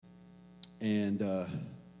And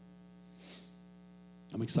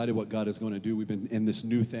I'm excited what God is going to do. We've been in this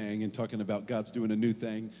new thing and talking about God's doing a new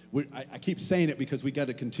thing. I keep saying it because we got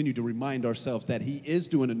to continue to remind ourselves that he is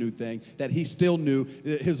doing a new thing, that he's still new.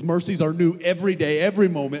 His mercies are new every day, every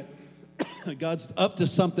moment. God's up to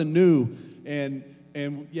something new. And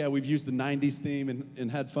yeah, we've used the 90s theme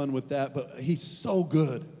and had fun with that, but he's so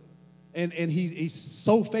good. And he's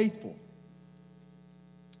so faithful.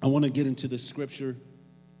 I want to get into this scripture.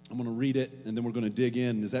 I'm going to read it, and then we're going to dig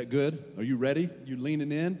in. Is that good? Are you ready? You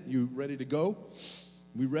leaning in? You ready to go?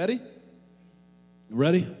 We ready?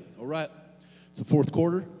 Ready? All right. It's the fourth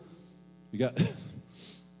quarter. We're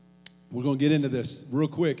going to get into this real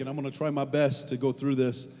quick, and I'm going to try my best to go through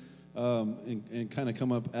this and kind of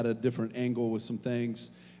come up at a different angle with some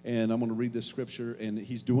things. And I'm going to read this scripture, and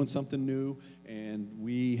he's doing something new, and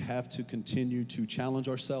we have to continue to challenge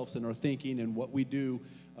ourselves in our thinking and what we do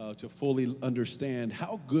to fully understand.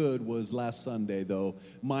 How good was last Sunday, though,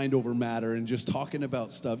 mind over matter and just talking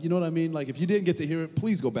about stuff. You know what I mean? Like, if you didn't get to hear it,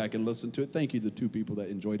 please go back and listen to it. Thank you, the two people that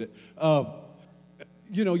enjoyed it.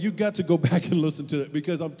 You got to go back and listen to it,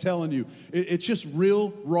 because I'm telling you, it's just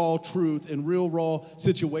real, raw truth and real, raw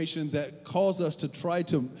situations that cause us to try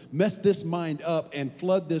to mess this mind up and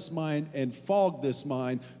flood this mind and fog this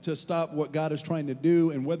mind to stop what God is trying to do,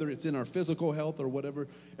 and whether it's in our physical health or whatever,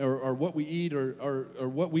 or what we eat or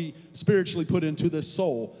what we spiritually put into this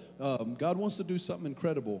soul. God wants to do something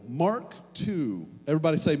incredible. Mark 2.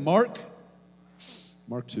 Everybody say Mark.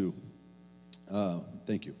 Mark 2.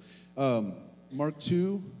 Thank you. Mark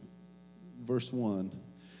 2, verse 1.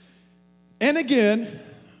 And again,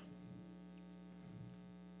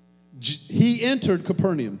 he entered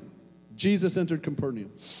Capernaum. Jesus entered Capernaum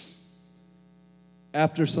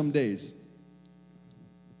after some days.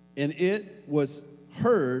 And it was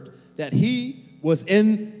heard that he was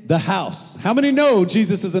in the house. How many know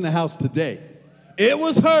Jesus is in the house today? It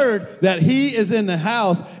was heard that he is in the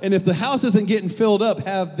house. And if the house isn't getting filled up,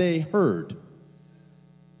 have they heard?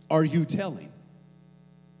 Are you telling?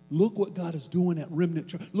 Look what God is doing at Remnant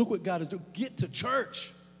Church. Look what God is doing. Get to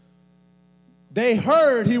church. They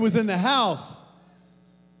heard he was in the house.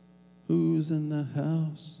 Who's in the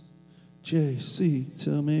house? JC,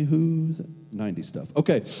 tell me who's. 90 stuff.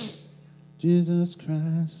 Okay. Jesus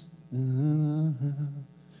Christ.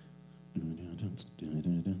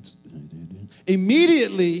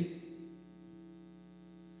 Immediately,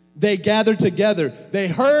 they gathered together. They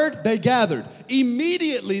heard, they gathered.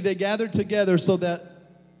 Immediately, they gathered together so that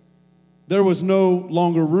there was no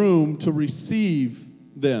longer room to receive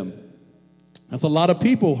them. That's a lot of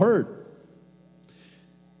people heard.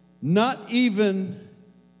 Not even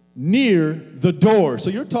near the door. So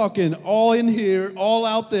you're talking all in here, all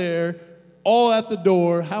out there, all at the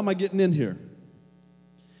door. How am I getting in here?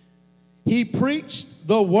 He preached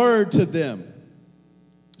the word to them.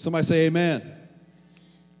 Somebody say amen.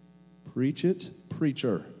 Preach it,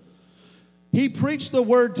 preacher. He preached the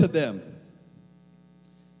word to them.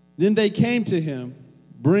 Then they came to him,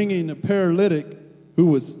 bringing a paralytic who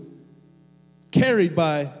was carried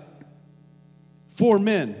by 4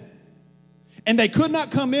 men. And they could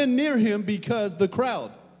not come in near him because the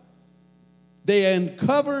crowd. They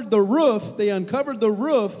uncovered the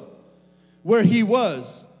roof where he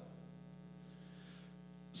was.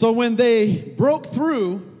 So when they broke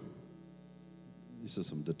through, this is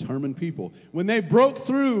some determined people. When they broke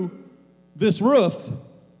through this roof,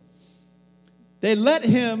 they let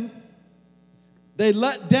down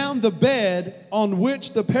the bed on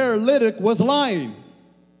which the paralytic was lying.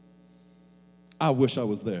 I wish I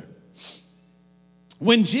was there.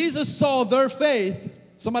 When Jesus saw their faith,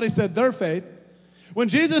 somebody said their faith. When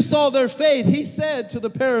Jesus saw their faith, he said to the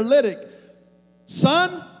paralytic,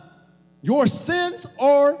 "Son, your sins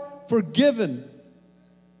are forgiven."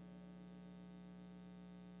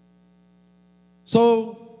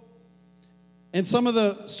 So, and some of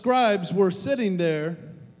the scribes were sitting there,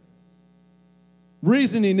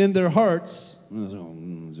 reasoning in their hearts. You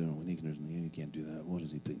can't do that. What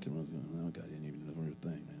is he thinking? Oh, God, didn't even know a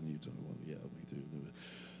thing, man. You talk about, yeah, me too.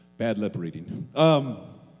 Bad lip reading.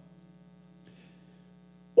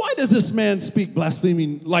 Why does this man speak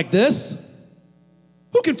blaspheming like this?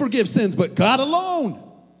 Who can forgive sins but God alone?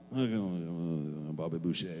 Bobby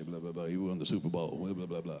Boucher, blah, blah, blah. He won the Super Bowl, blah, blah,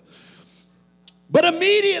 blah, blah. But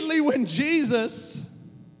immediately when Jesus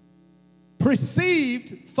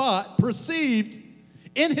perceived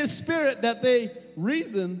in his spirit that they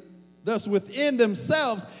reasoned thus within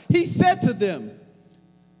themselves, he said to them,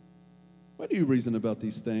 "Why do you reason about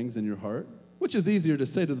these things in your heart? Which is easier, to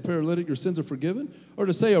say to the paralytic, your sins are forgiven, or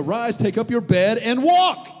to say, arise, take up your bed, and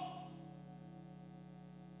walk?"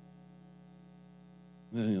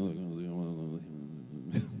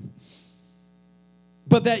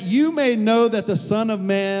 But that you may know that the Son of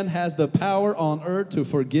Man has the power on earth to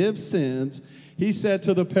forgive sins, he said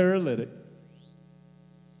to the paralytic,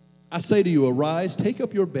 I say to you, arise, take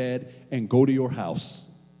up your bed, and go to your house.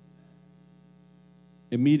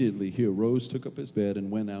 Immediately he arose, took up his bed,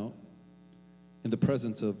 and went out in the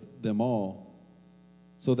presence of them all,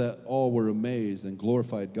 so that all were amazed and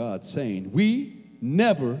glorified God, saying, we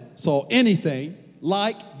never saw anything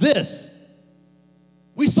like this.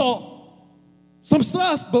 We saw some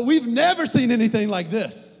stuff, but we've never seen anything like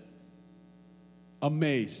this.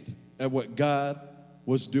 Amazed at what God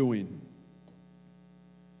was doing.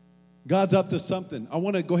 God's up to something. I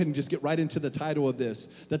want to go ahead and just get right into the title of this.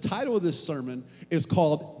 The title of this sermon is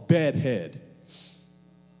called Bedhead.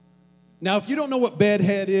 Now, if you don't know what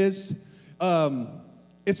bedhead is,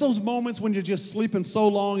 it's those moments when you're just sleeping so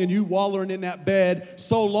long and you wallowing in that bed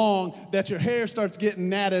so long that your hair starts getting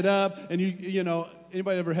matted up, and you know,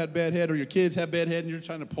 anybody ever had bedhead, or your kids have bedhead and you're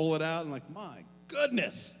trying to pull it out and like, my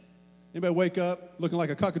goodness. Anybody wake up looking like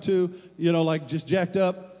a cockatoo, you know, like just jacked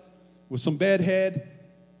up with some bedhead?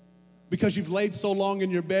 Because you've laid so long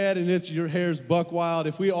in your bed and your hair's buck wild.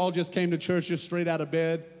 If we all just came to church just straight out of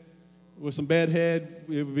bed with some bedhead,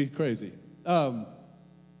 it would be crazy. Am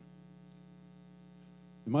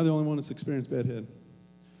I the only one that's experienced bedhead?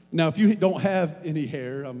 Now, if you don't have any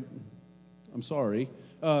hair, I'm sorry.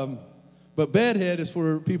 But bedhead is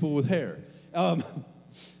for people with hair.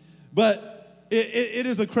 But it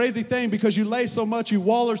is a crazy thing because you lay so much, you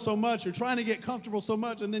waller so much, you're trying to get comfortable so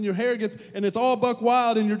much, and then your hair gets, and it's all buck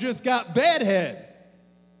wild, and you just got bedhead.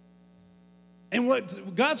 And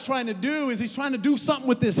what God's trying to do is he's trying to do something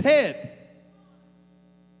with this head.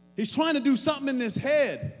 He's trying to do something in this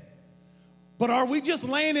head. But are we just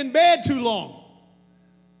laying in bed too long?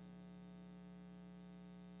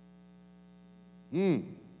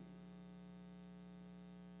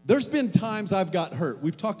 There's been times I've got hurt.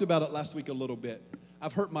 We've talked about it last week a little bit.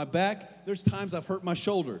 I've hurt my back. There's times I've hurt my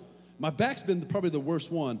shoulder. My back's been probably the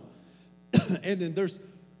worst one. And then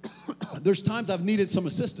there's times I've needed some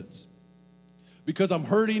assistance because I'm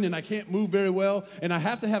hurting and I can't move very well, and I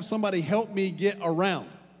have to have somebody help me get around.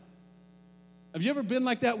 Have you ever been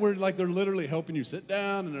like that where like they're literally helping you sit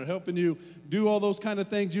down and they're helping you do all those kind of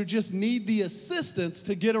things? You just need the assistance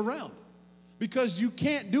to get around because you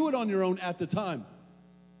can't do it on your own at the time.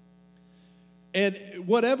 And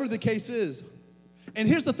whatever the case is, and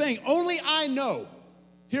here's the thing, only I know,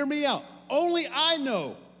 hear me out, only I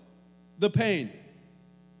know the pain.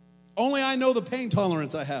 Only I know the pain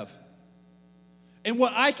tolerance I have and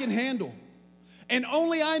what I can handle. And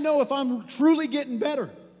only I know if I'm truly getting better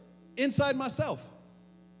inside myself.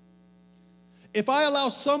 If I allow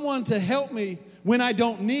someone to help me when I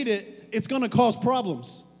don't need it, it's going to cause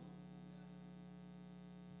problems.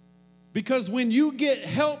 Because when you get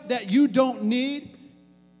help that you don't need,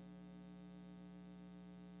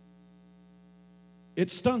 it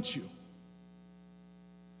stunts you.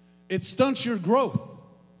 It stunts your growth.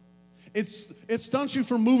 It stunts you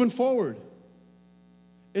from moving forward.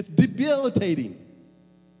 It's debilitating.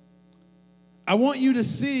 I want you to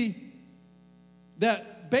see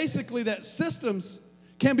that basically that systems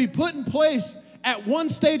can be put in place at one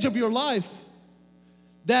stage of your life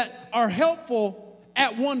that are helpful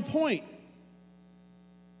at one point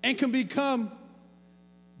and can become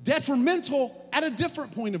detrimental at a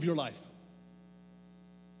different point of your life.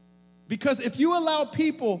 Because if you allow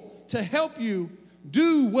people to help you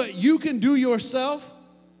do what you can do yourself,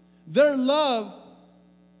 their love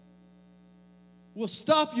will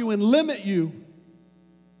stop you and limit you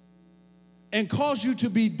and cause you to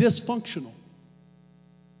be dysfunctional.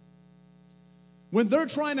 When they're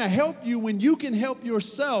trying to help you, when you can help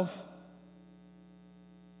yourself,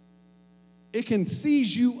 it can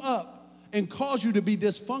seize you up and cause you to be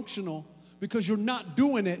dysfunctional because you're not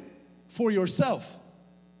doing it for yourself.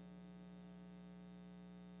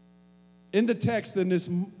 In the text, in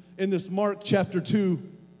this Mark chapter 2,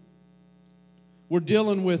 we're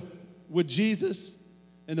dealing with Jesus,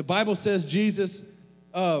 and the Bible says Jesus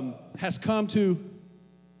has come to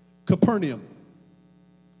Capernaum.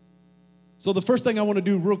 So the first thing I want to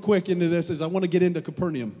do real quick into this is I want to get into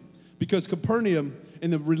Capernaum, because Capernaum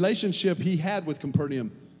and the relationship he had with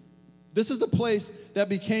Capernaum, this is the place that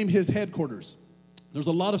became his headquarters. There's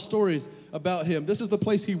a lot of stories about him. This is the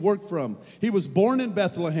place he worked from. He was born in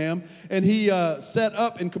Bethlehem, and he set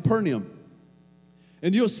up in Capernaum.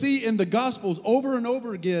 And you'll see in the Gospels over and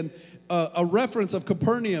over again a reference of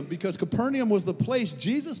Capernaum, because Capernaum was the place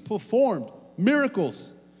Jesus performed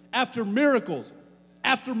miracles after miracles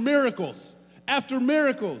after miracles after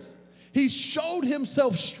miracles. He showed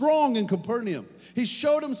himself strong in Capernaum. He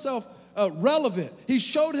showed himself relevant. He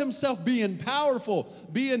showed himself being powerful,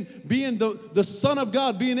 being the Son of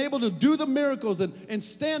God, being able to do the miracles and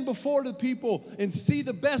stand before the people and see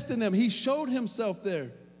the best in them. He showed himself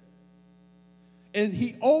there. And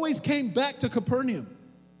he always came back to Capernaum.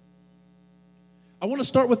 I want to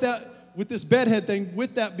start with this bedhead thing,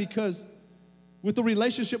 with the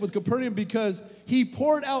relationship with Capernaum, because he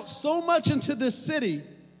poured out so much into this city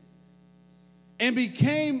and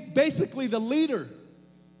became basically the leader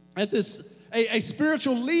at this, a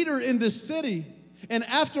spiritual leader in this city. And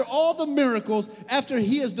after all the miracles, after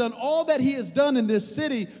he has done all that he has done in this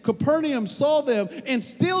city, Capernaum saw them and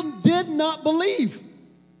still did not believe.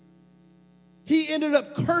 He ended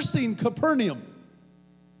up cursing Capernaum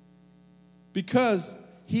because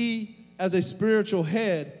he, as a spiritual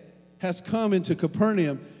head, has come into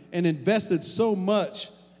Capernaum and invested so much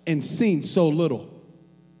and seen so little.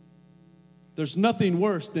 There's nothing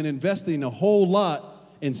worse than investing a whole lot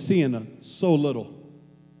and seeing so little.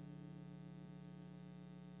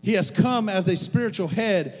 He has come as a spiritual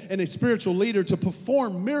head and a spiritual leader to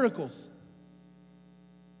perform miracles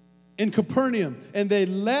in Capernaum, and they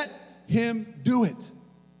let him do it.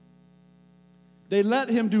 They let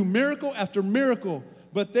him do miracle after miracle,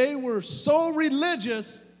 but they were so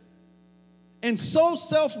religious and so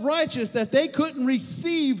self-righteous that they couldn't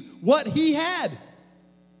receive what he had.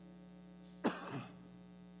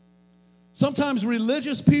 Sometimes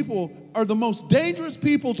religious people are the most dangerous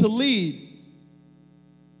people to lead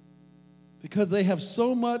because they have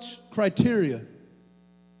so much criteria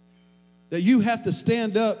that you have to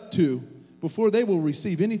stand up to before they will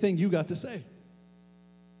receive anything you got to say.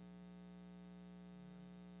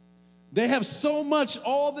 They have so much,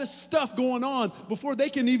 all this stuff going on before they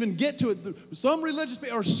can even get to it. Some religious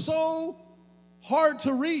people are so hard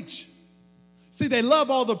to reach. See, they love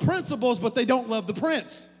all the principles, but they don't love the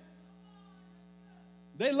prince.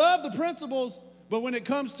 They love the principles, but when it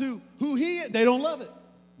comes to who he is, they don't love it.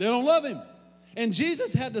 They don't love him. And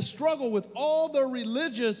Jesus had to struggle with all their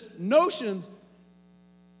religious notions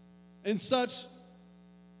and such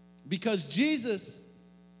because Jesus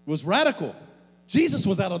was radical. Jesus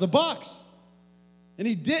was out of the box. And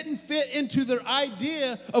he didn't fit into their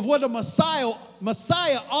idea of what a Messiah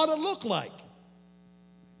ought to look like.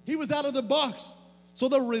 He was out of the box. So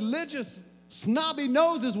the religious snobby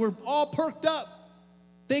noses were all perked up,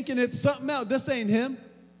 thinking it's something else. This ain't him.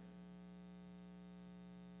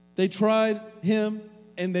 They tried him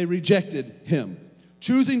and they rejected him,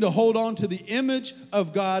 choosing to hold on to the image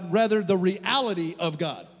of God rather the reality of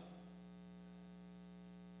God.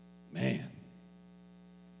 Man.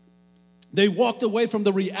 They walked away from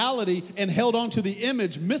the reality and held on to the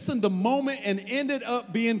image, missing the moment, and ended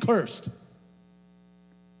up being cursed.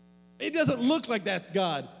 It doesn't look like that's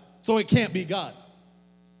God, so it can't be God.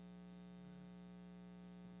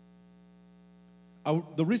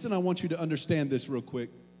 The reason I want you to understand this real quick,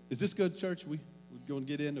 is this good, church? We're going to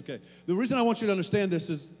get in? Okay. The reason I want you to understand this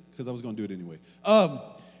is, because I was going to do it anyway,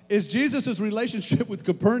 is Jesus' relationship with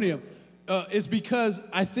Capernaum is because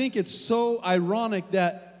I think it's so ironic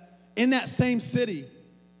that in that same city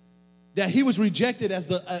that he was rejected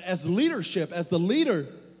as leadership, as the leader.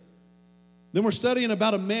 Then we're studying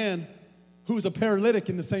about a man who is a paralytic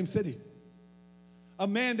in the same city. A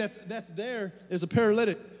man that's there is a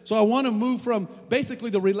paralytic. So I want to move from basically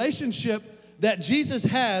the relationship that Jesus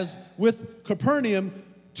has with Capernaum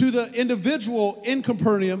to the individual in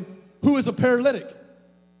Capernaum who is a paralytic.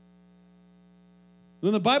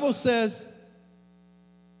 Then the Bible says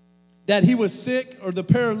that he was sick, or the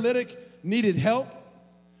paralytic needed help.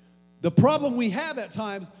 The problem we have at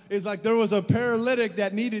times is like there was a paralytic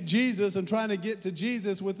that needed Jesus and trying to get to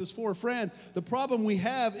Jesus with his 4 friends. The problem we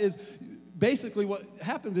have is basically what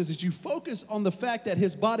happens is you focus on the fact that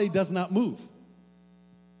his body does not move.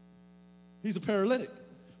 He's a paralytic.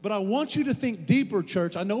 But I want you to think deeper,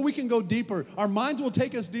 church. I know we can go deeper. Our minds will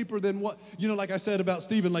take us deeper than what, like I said about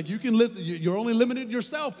Stephen, like you can live, you're only limited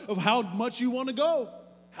yourself of how much you want to go.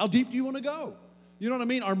 How deep do you want to go? You know what I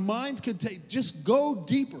mean? Our minds could just go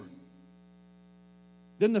deeper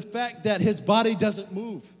than the fact that his body doesn't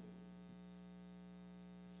move.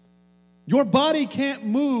 Your body can't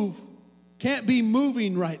move, can't be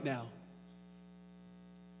moving right now.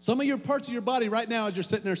 Some of your parts of your body right now as you're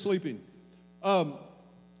sitting there sleeping.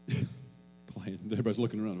 Everybody's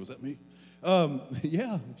looking around. Was that me?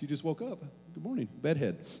 Yeah, if you just woke up. Good morning,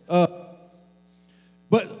 bedhead.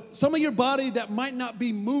 But some of your body that might not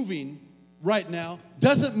be moving right now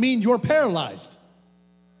doesn't mean you're paralyzed.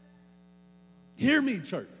 Hear me,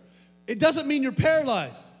 church. It doesn't mean you're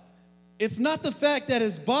paralyzed. It's not the fact that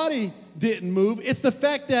his body didn't move. It's the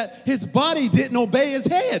fact that his body didn't obey his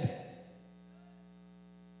head.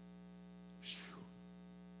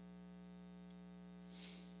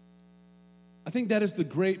 I think that is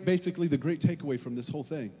basically the great takeaway from this whole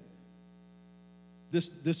thing.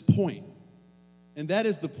 This point. And that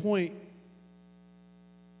is the point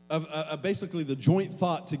of basically the joint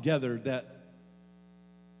thought together that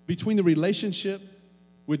between the relationship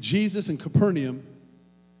with Jesus and Capernaum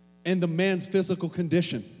and the man's physical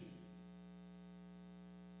condition.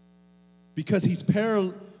 Because he's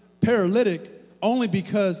paralytic only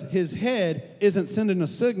because his head isn't sending a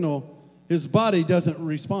signal his body doesn't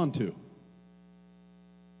respond to.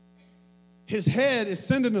 His head is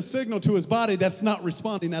sending a signal to his body that's not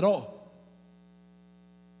responding at all.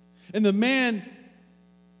 And the man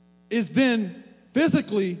is then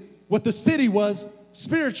physically what the city was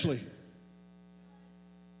spiritually.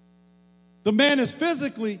 The man is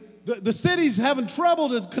physically, the city's having trouble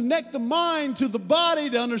to connect the mind to the body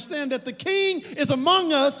to understand that the king is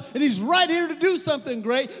among us and he's right here to do something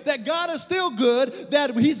great, that God is still good,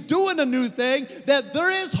 that he's doing a new thing, that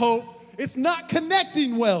there is hope. It's not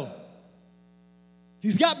connecting well.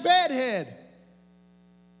 He's got bad head.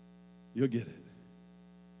 You'll get it.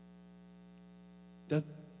 That's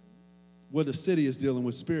what the city is dealing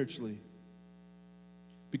with spiritually.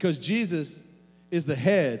 Because Jesus is the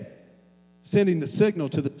head, sending the signal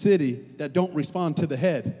to the city that don't respond to the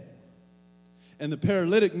head. And the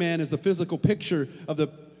paralytic man is the physical picture of the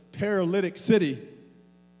paralytic city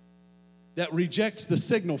that rejects the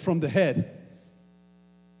signal from the head.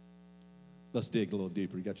 Let's dig a little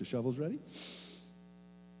deeper. You got your shovels ready?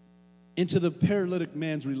 Into the paralytic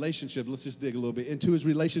man's relationship, let's just dig a little bit, into his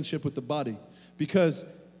relationship with the body. Because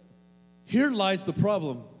here lies the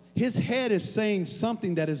problem. His head is saying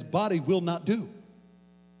something that his body will not do.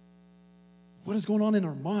 What is going on in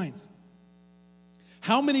our minds?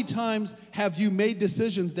 How many times have you made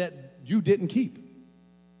decisions that you didn't keep?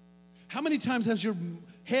 How many times has your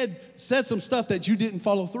head said some stuff that you didn't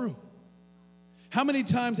follow through? How many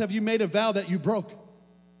times have you made a vow that you broke?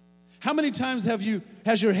 How many times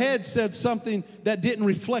has your head said something that didn't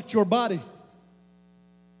reflect your body?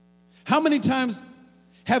 How many times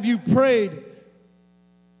have you prayed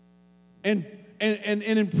and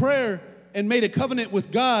in prayer and made a covenant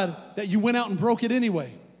with God that you went out and broke it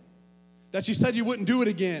anyway? That you said you wouldn't do it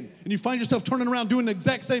again. And you find yourself turning around doing the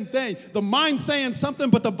exact same thing. The mind's saying something,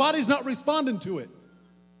 but the body's not responding to it.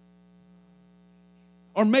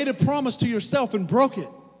 Or made a promise to yourself and broke it.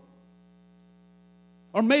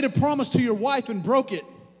 Or made a promise to your wife and broke it.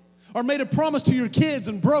 Or made a promise to your kids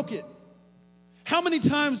and broke it. How many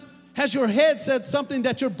times has your head said something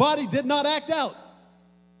that your body did not act out?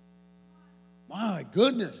 My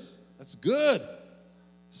goodness, that's good.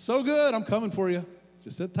 So good, I'm coming for you.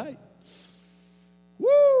 Just sit tight.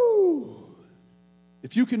 Woo!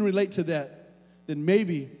 If you can relate to that, then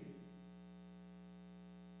maybe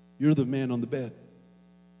you're the man on the bed.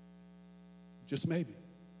 Just maybe.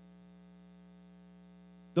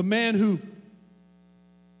 The man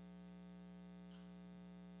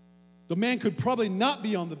could probably not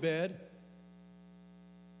be on the bed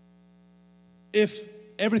if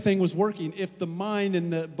everything was working, if the mind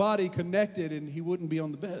and the body connected and he wouldn't be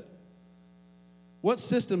on the bed. What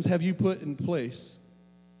systems have you put in place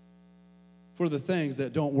for the things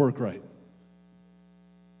that don't work right?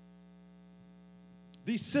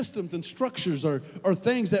 These systems and structures are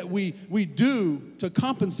things that we do to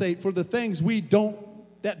compensate for the things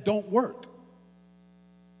that don't work.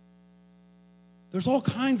 There's all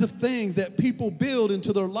kinds of things that people build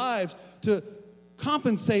into their lives to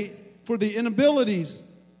compensate for the inabilities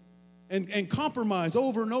and compromise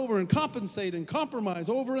over and over and compensate and compromise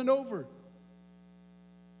over and over.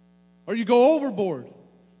 Or you go overboard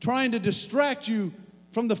trying to distract you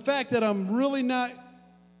from the fact that I'm really not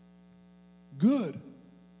good.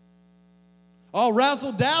 I'll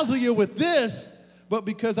razzle-dazzle you with this, but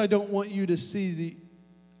because I don't want you to see the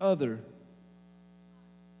other,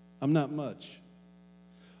 I'm not much.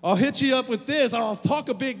 I'll hit you up with this. I'll talk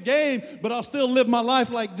a big game, but I'll still live my life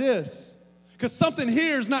like this. Because something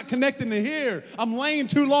here is not connecting to here. I'm laying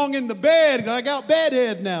too long in the bed, and I got bad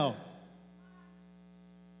head now.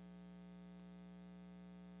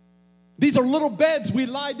 These are little beds we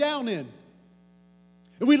lie down in.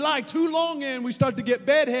 And we lie too long in, we start to get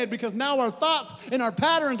bedhead because now our thoughts and our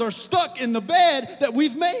patterns are stuck in the bed that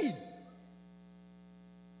we've made.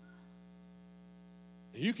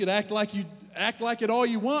 You could act like it all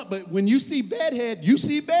you want, but when you see bedhead, you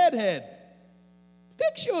see bedhead.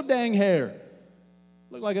 Fix your dang hair.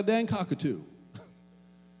 Look like a dang cockatoo.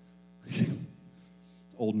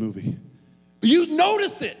 Old movie. But you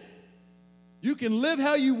notice it. You can live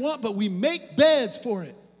how you want, but we make beds for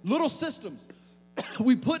it. Little systems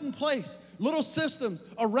we put in place. Little systems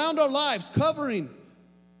around our lives, covering.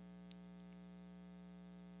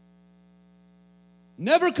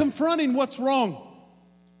 Never confronting what's wrong.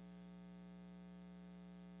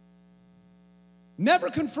 Never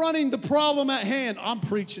confronting the problem at hand. I'm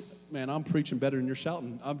preaching better than you're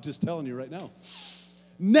shouting. I'm just telling you right now.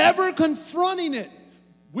 Never confronting it.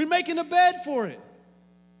 We're making a bed for it.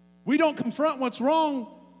 We don't confront what's wrong.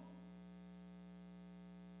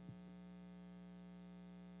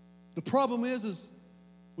 The problem is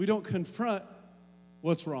we don't confront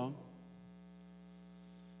what's wrong.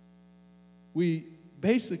 We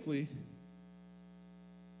basically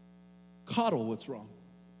coddle what's wrong.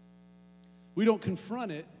 We don't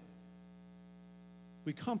confront it.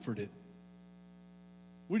 We comfort it.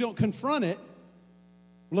 We don't confront it.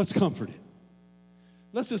 Let's comfort it.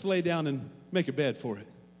 Let's just lay down and make a bed for it.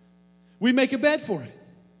 We make a bed for it.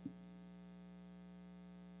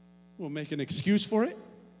 We'll make an excuse for it.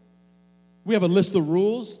 We have a list of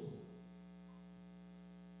rules. And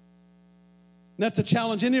that's to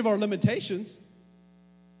challenge any of our limitations.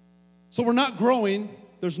 So we're not growing.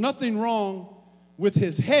 There's nothing wrong with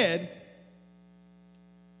his head.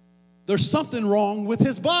 There's something wrong with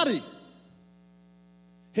his body.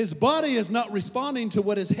 His body is not responding to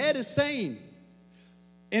what his head is saying.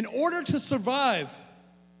 In order to survive,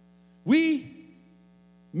 we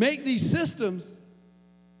make these systems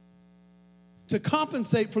to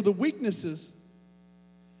compensate for the weaknesses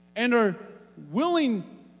and our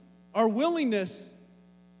willingness,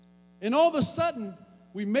 and all of a sudden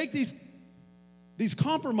we make these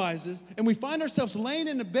compromises, and we find ourselves laying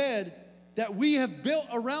in a bed that we have built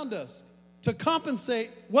around us to compensate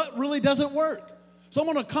what really doesn't work. So I'm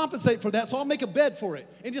going to compensate for that, so I'll make a bed for it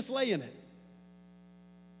and just lay in it.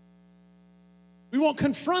 We won't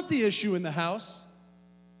confront the issue in the house.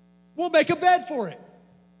 We'll make a bed for it.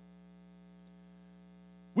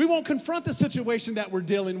 We won't confront the situation that we're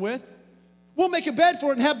dealing with. We'll make a bed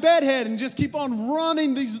for it and have bedhead and just keep on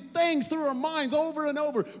running these things through our minds over and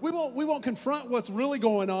over. We won't confront what's really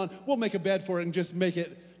going on. We'll make a bed for it and just make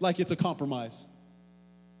it like it's a compromise.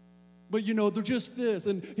 But they're just this,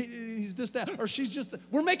 and he's this, that, or she's just that.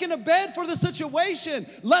 We're making a bed for the situation.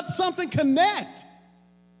 Let something connect.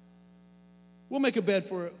 We'll make a bed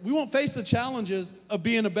for it. We won't face the challenges of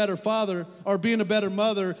being a better father or being a better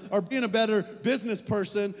mother or being a better business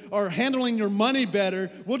person or handling your money better.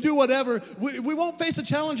 We'll do whatever. We won't face the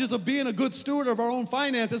challenges of being a good steward of our own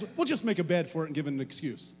finances. We'll just make a bed for it and give it an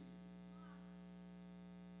excuse.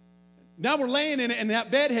 Now we're laying in it in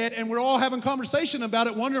that bedhead, and we're all having conversation about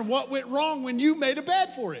it, wondering what went wrong when you made a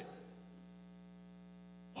bed for it.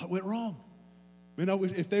 What went wrong?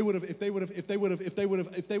 If they would have,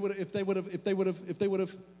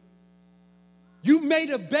 you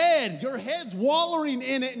made a bed, your head's wallowing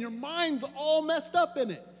in it and your mind's all messed up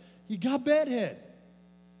in it. You got bedhead.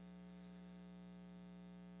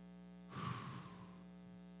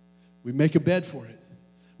 We make a bed for it.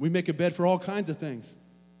 We make a bed for all kinds of things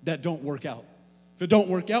that don't work out. If it don't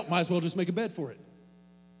work out, might as well just make a bed for it.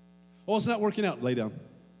 Oh, it's not working out. Lay down.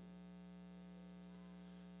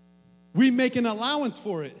 We make an allowance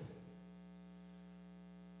for it.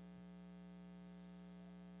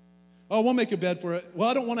 Oh, we'll make a bed for it. Well,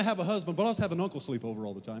 I don't want to have a husband, but I'll just have an uncle sleep over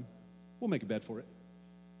all the time. We'll make a bed for it.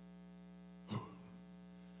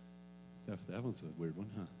 That one's a weird one,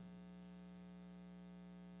 huh?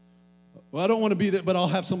 Well, I don't want to be that, but I'll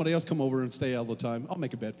have somebody else come over and stay all the time. I'll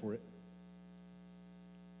make a bed for it.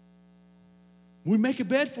 We make a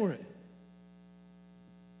bed for it.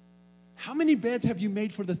 How many beds have you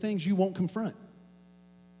made for the things you won't confront?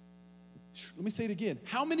 Let me say it again.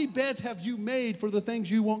 How many beds have you made for the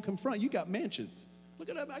things you won't confront? You got mansions. Look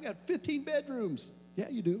at that. I got 15 bedrooms. Yeah,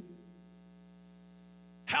 you do.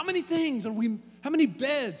 How many beds?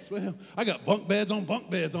 Well, I got bunk beds on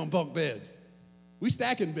bunk beds on bunk beds. We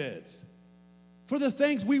stacking beds for the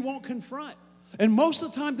things we won't confront. And most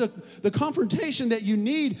of the time, the confrontation that you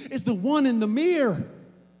need is the one in the mirror.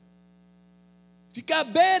 You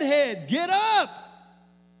got bedhead, get up.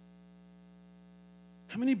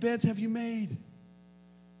 How many beds have you made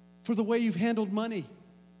for the way you've handled money?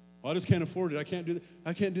 Oh, I just can't afford it. I can't do that.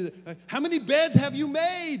 I can't do that. How many beds have you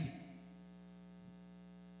made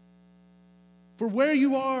for where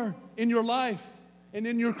you are in your life and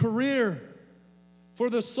in your career, for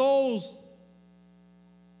the souls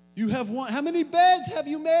you have won? How many beds have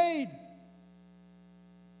you made?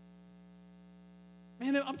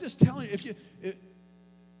 Man, I'm just telling you,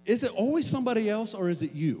 is it always somebody else or is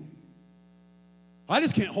it you? I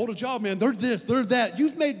just can't hold a job, man. They're this, they're that.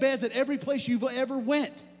 You've made beds at every place you've ever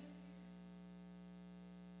went.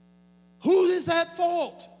 Who is at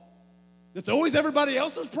fault? It's always everybody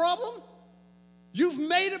else's problem? You've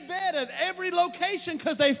made a bed at every location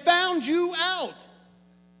because they found you out.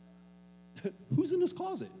 Who's in this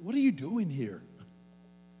closet? What are you doing here?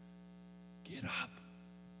 Get up.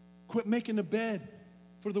 Quit making a bed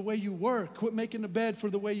for the way you work. Quit making a bed for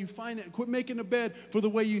the way you find it. Quit making a bed for the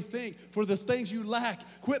way you think, for the things you lack.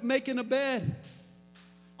 Quit making a bed.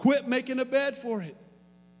 Quit making a bed for it.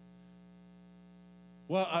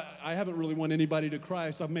 Well, I haven't really won anybody to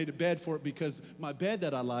Christ. I've made a bed for it because my bed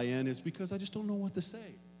that I lie in is because I just don't know what to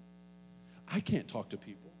say. I can't talk to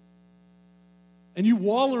people. And you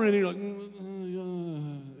waller in it, you're like,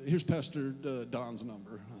 here's Pastor Don's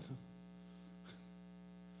number.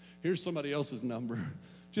 Here's somebody else's number.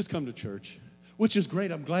 Just come to church, which is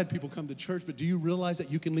great. I'm glad people come to church, but do you realize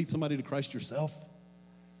that you can lead somebody to Christ yourself?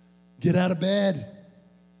 Get out of bed.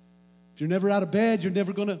 If you're never out of bed, you're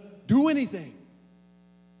never going to do anything.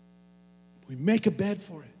 We make a bed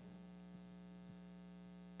for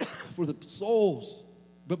it, for the souls.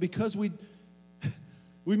 But because we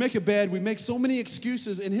make a bed, we make so many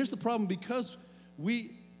excuses. And here's the problem, because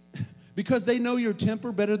they know your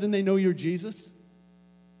temper better than they know your Jesus,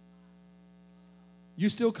 you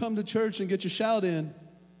still come to church and get your shout in.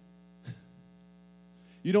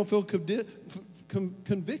 You don't feel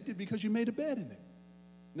convicted because you made a bed in it.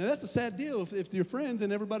 Now, that's a sad deal if your friends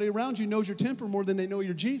and everybody around you knows your temper more than they know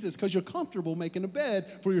your Jesus because you're comfortable making a bed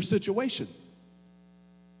for your situation.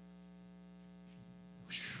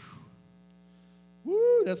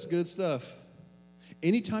 Woo, that's good stuff.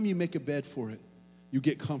 Anytime you make a bed for it, you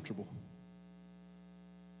get comfortable.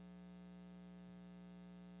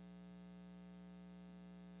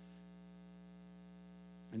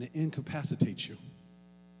 And it incapacitates you.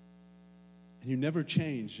 And you never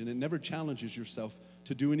change, and it never challenges yourself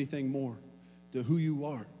to do anything more to who you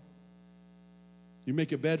are. You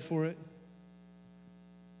make a bed for it.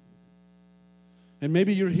 And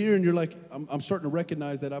maybe you're here and you're like, I'm starting to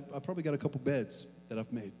recognize that I probably got a couple beds that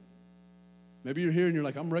I've made. Maybe you're here and you're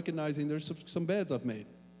like, I'm recognizing there's some beds I've made.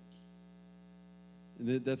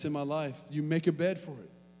 And that's in my life. You make a bed for it.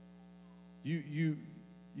 You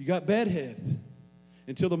got bedhead.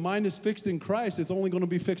 Until the mind is fixed in Christ, it's only going to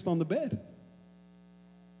be fixed on the bed.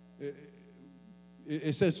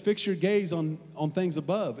 It says fix your gaze on things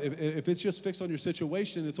above. If it's just fixed on your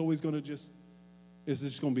situation, it's always going to it's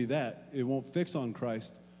just going to be that. It won't fix on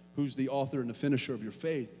Christ, who's the author and the finisher of your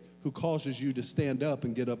faith, who causes you to stand up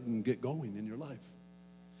and get going in your life.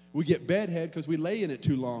 We get bedhead because we lay in it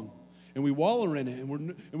too long, and we waller in it,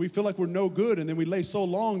 and we feel like we're no good, and then we lay so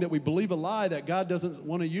long that we believe a lie that God doesn't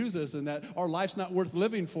want to use us and that our life's not worth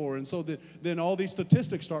living for. And so then all these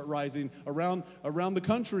statistics start rising around the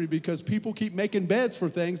country because people keep making beds for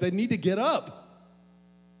things. They need to get up.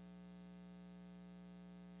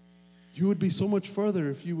 You would be so much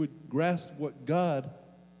further if you would grasp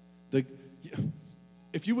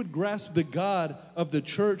if you would grasp the God of the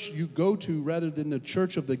church you go to rather than the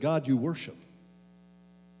church of the God you worship.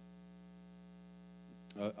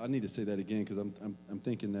 I need to say that again because I'm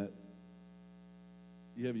thinking that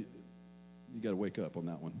you got to wake up on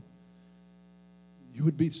that one. You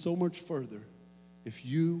would be so much further if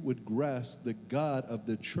you would grasp the God of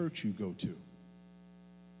the church you go to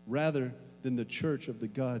rather than the church of the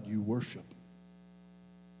God you worship.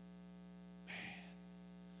 Man,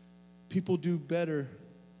 people do better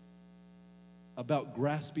about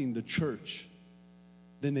grasping the church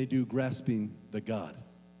than they do grasping the God.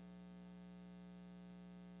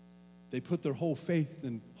 They put their whole faith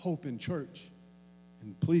and hope in church.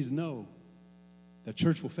 And please know that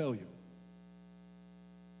church will fail you.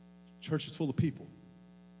 Church is full of people.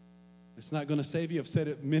 It's not going to save you. I've said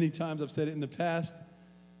it many times. I've said it in the past.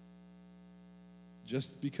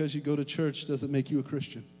 Just because you go to church doesn't make you a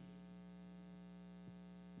Christian.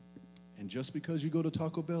 And just because you go to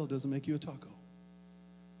Taco Bell doesn't make you a taco.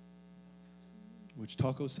 Which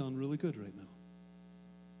tacos sound really good right now.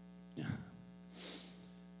 Yeah.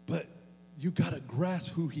 But you got to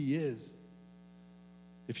grasp who he is.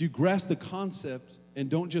 If you grasp the concept and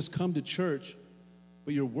don't just come to church,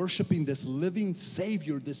 but you're worshiping this living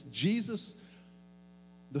Savior, this Jesus,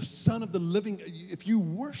 the Son of the living, if you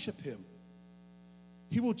worship him,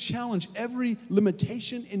 he will challenge every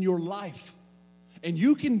limitation in your life. And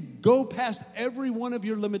you can go past every one of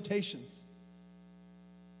your limitations.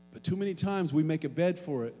 But too many times we make a bed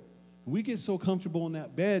for it. We get so comfortable in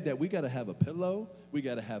that bed that we got to have a pillow. We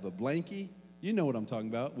got to have a blankie. You know what I'm talking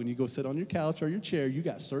about. When you go sit on your couch or your chair, you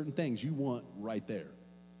got certain things you want right there.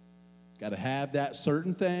 Got to have that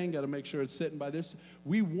certain thing. Got to make sure it's sitting by this.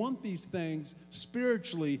 We want these things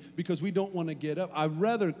spiritually because we don't want to get up. I'd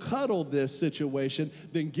rather cuddle this situation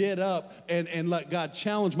than get up and let God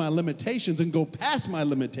challenge my limitations and go past my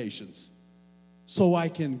limitations so I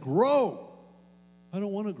can grow. I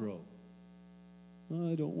don't want to grow.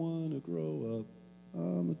 I don't want to grow up.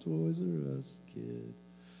 I'm a Toys R Us kid.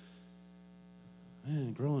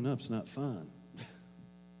 Man, growing up's not fun.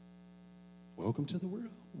 Welcome to the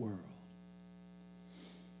world.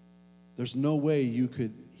 There's no way you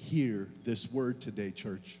could hear this word today,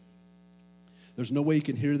 church. There's no way you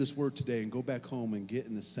can hear this word today and go back home and get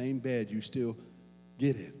in the same bed you still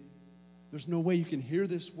get in. There's no way you can hear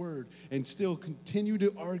this word and still continue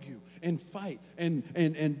to argue and fight and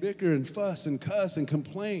bicker and fuss and cuss and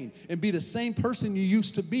complain and be the same person you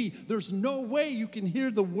used to be. There's no way you can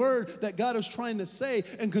hear the word that God is trying to say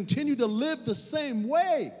and continue to live the same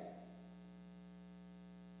way.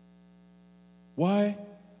 Why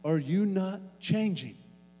are you not changing?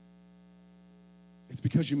 It's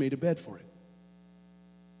because you made a bed for it.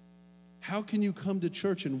 How can you come to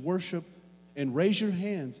church and worship and raise your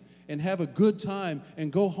hands and have a good time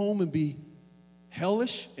and go home and be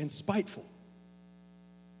hellish and spiteful?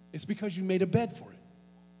 It's because you made a bed for it.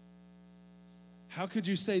 How could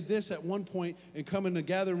you say this at one point and come in a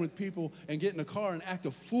gathering with people and get in a car and act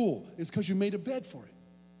a fool? It's because you made a bed for it.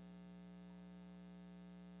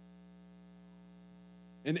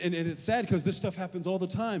 And it's sad because this stuff happens all the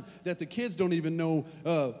time, that the kids don't even know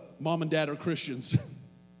mom and dad are Christians.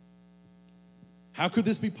 How could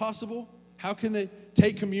this be possible? How can they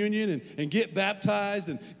take communion and get baptized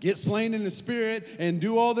and get slain in the Spirit and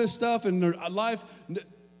do all this stuff and their life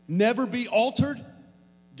never be altered?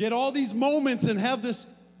 Get all these moments and have this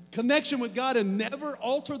connection with God and never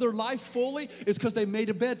alter their life fully? It's because they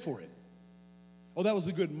made a bed for it. Oh, that was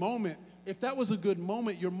a good moment. If that was a good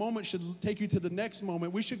moment, your moment should take you to the next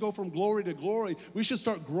moment. We should go from glory to glory. We should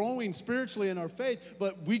start growing spiritually in our faith,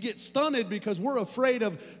 but we get stunted because we're afraid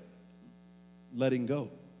of letting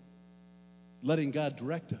go, letting God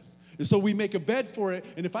direct us. And so we make a bed for it,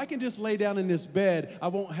 and if I can just lay down in this bed, I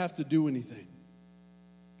won't have to do anything.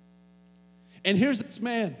 And here's this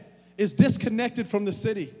man is disconnected from the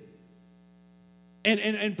city.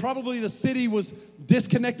 And probably the city was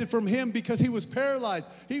disconnected from him because he was paralyzed.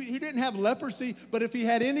 He didn't have leprosy, but if he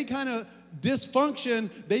had any kind of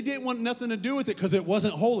dysfunction, they didn't want nothing to do with it because it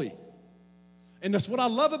wasn't holy. And that's what I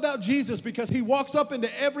love about Jesus, because he walks up into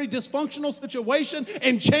every dysfunctional situation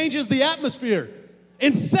and changes the atmosphere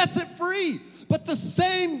and sets it free. But the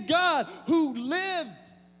same God who lived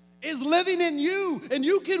is living in you, and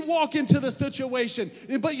you can walk into the situation,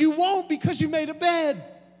 but you won't because you made a bed.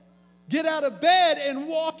 Get out of bed and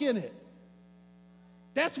walk in it.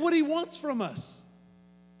 That's what he wants from us.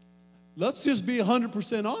 Let's just be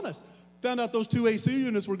 100% honest. Found out those 2 AC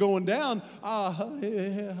units were going down.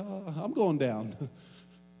 I'm going down.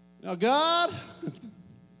 Now, God.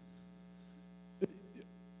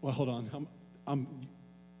 Well, hold on.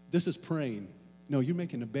 This is praying. No, you're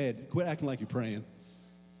making a bed. Quit acting like you're praying.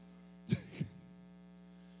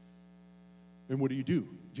 And what do? You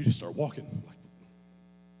just start walking.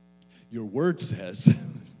 Your word says,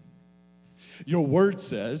 your word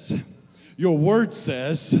says,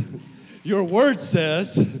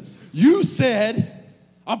 you said,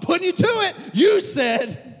 I'm putting you to it. You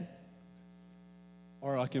said,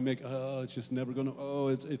 or I can make, it's just never going to,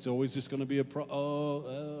 it's always just going to be a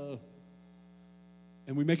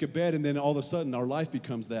and we make a bed, and then all of a sudden our life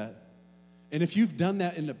becomes that. And if you've done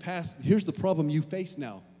that in the past, here's the problem you face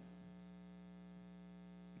now.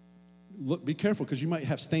 Look, be careful, because you might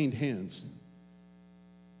have stained hands.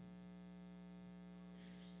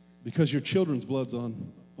 Because your children's blood's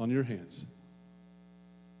on your hands.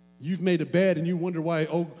 You've made a bed and you wonder why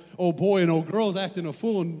old boy and old girl's acting a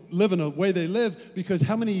fool and living the way they live, because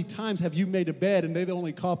how many times have you made a bed and they're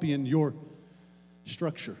only copying your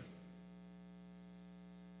structure?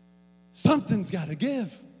 Something's got to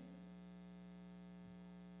give.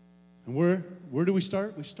 And where do we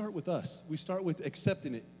start? We start with us. We start with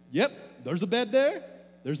accepting it. Yep, there's a bed there.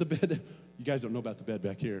 There's a bed there. You guys don't know about the bed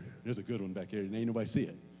back here. There's a good one back here, and ain't nobody see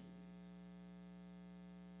it.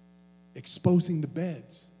 Exposing the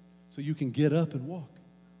beds so you can get up and walk.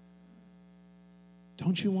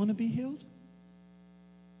 Don't you want to be healed?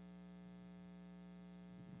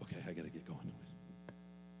 Okay, I got to get going.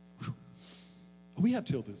 Whew. We have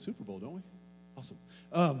till the Super Bowl, don't we? Awesome.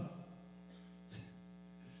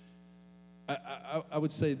 I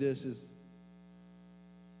would say this is,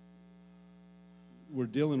 we're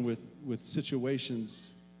dealing with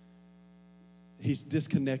situations. He's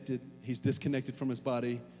disconnected from his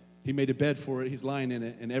body. He made a bed for it. He's lying in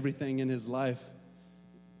it. And everything in his life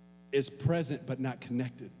is present but not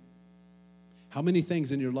connected. How many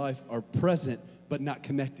things in your life are present but not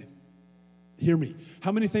connected? Hear me.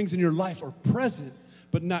 How many things in your life are present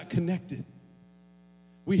but not connected?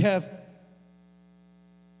 We have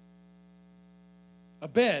a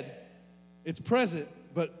bed. It's present,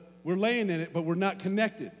 but we're laying in it, but we're not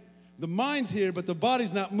connected. The mind's here, but the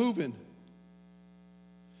body's not moving.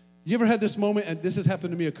 You ever had this moment, and this has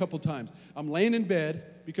happened to me a couple times. I'm laying in bed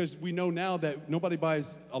because we know now that nobody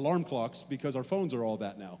buys alarm clocks because our phones are all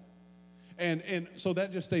that now. And so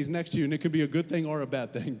that just stays next to you, and it could be a good thing or a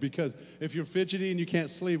bad thing, because if you're fidgety and you can't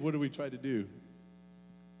sleep, what do we try to do?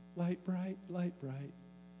 Light bright, light bright.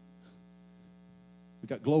 We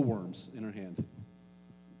got glowworms in our hand.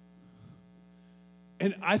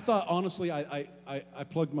 And I thought, honestly, I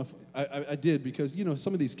plugged my, I did, because, you know,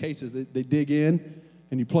 some of these cases, they dig in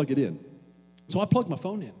and you plug it in. So I plugged my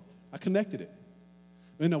phone in. I connected it.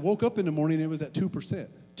 And I woke up in the morning, it was at 2%.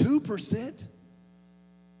 2%?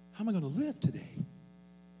 How am I going to live today?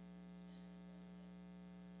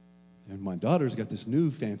 And my daughter's got this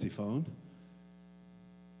new fancy phone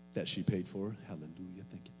that she paid for. Hallelujah,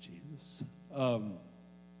 thank you, Jesus.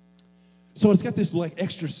 So it's got this like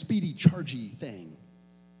extra speedy chargy thing.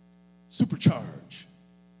 Supercharge.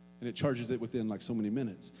 And it charges it within like so many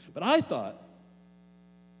minutes. But I thought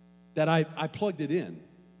that I plugged it in.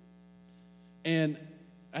 And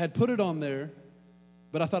I had put it on there,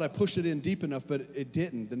 but I thought I pushed it in deep enough, but it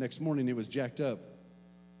didn't. The next morning it was jacked up.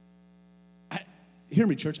 Hear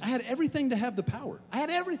me, church. I had everything to have the power. I had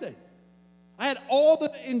everything. I had all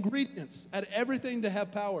the ingredients. I had everything to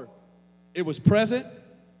have power. It was present,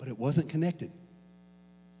 but it wasn't connected.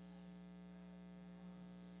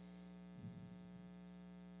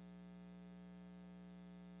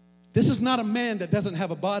 This is not a man that doesn't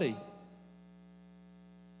have a body.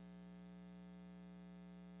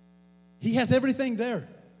 He has everything there.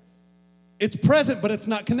 It's present, but it's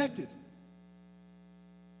not connected.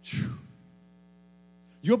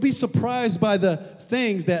 You'll be surprised by the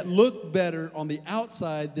things that look better on the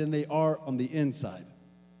outside than they are on the inside.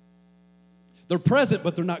 They're present,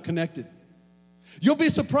 but they're not connected. You'll be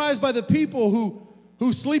surprised by the people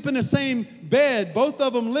who sleep in the same bed. Both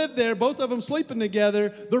of them live there. Both of them sleeping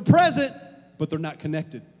together. They're present, but they're not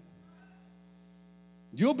connected.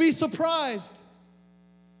 You'll be surprised.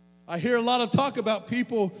 I hear a lot of talk about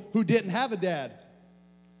people who didn't have a dad.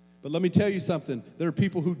 But let me tell you something. There are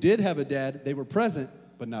people who did have a dad. They were present,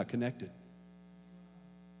 but not connected.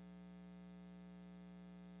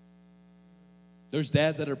 There's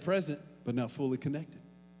dads that are present, but not fully connected.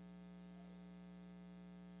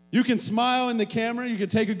 You can smile in the camera. You can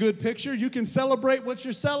take a good picture. You can celebrate what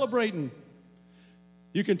you're celebrating.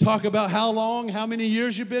 You can talk about how long, how many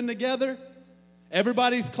years you've been together.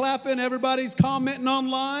 Everybody's clapping. Everybody's commenting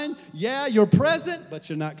online. Yeah, you're present, but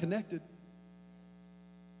you're not connected.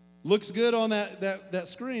 Looks good on that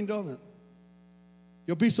screen, don't it?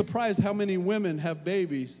 You'll be surprised how many women have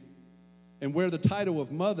babies and wear the title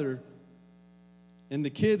of mother, and the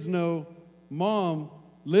kids know mom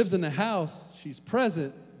lives in the house. She's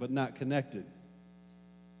present, but not connected.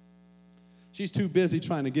 She's too busy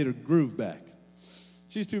trying to get her groove back.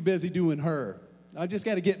 She's too busy doing her. I just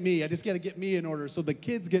got to get me. I just got to get me in order. So the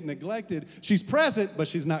kids get neglected. She's present, but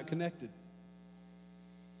she's not connected.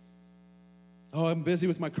 Oh, I'm busy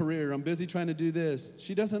with my career. I'm busy trying to do this.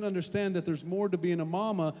 She doesn't understand that there's more to being a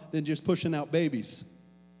mama than just pushing out babies.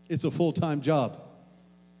 It's a full-time job.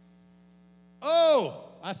 Oh,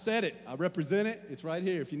 I said it. I represent it. It's right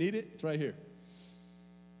here. If you need it, it's right here.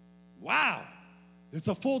 Wow. It's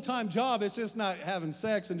a full-time job. It's just not having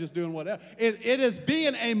sex and just doing whatever. It is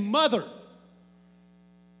being a mother.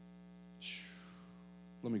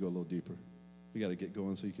 Let me go a little deeper. We got to get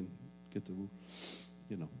going so you can get the,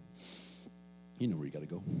 you know where you got to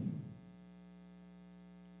go.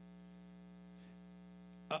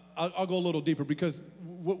 I'll go a little deeper because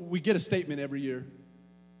we get a statement every year.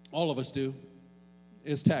 All of us do.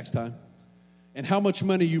 It's tax time. And how much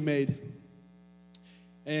money you made.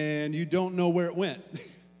 And you don't know where it went.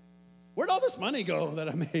 Where'd all this money go that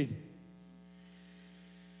I made?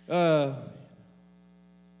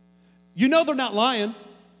 You know they're not lying.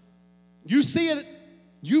 You see it.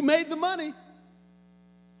 You made the money.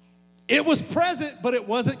 It was present, but it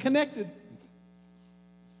wasn't connected.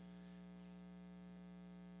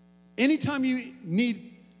 Anytime you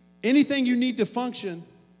need anything you need to function,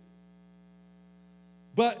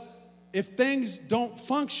 but if things don't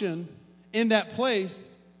function in that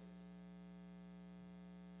place,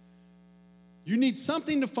 you need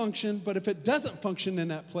something to function, but if it doesn't function in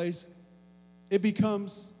that place, it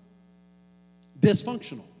becomes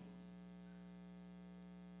dysfunctional.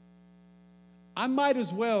 I might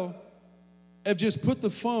as well have just put the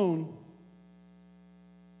phone,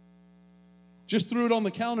 just threw it on the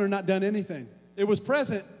counter and not done anything. It was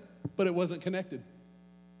present, but it wasn't connected.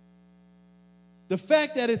 The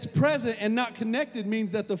fact that it's present and not connected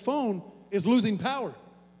means that the phone is losing power.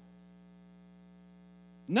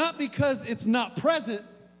 Not because it's not present,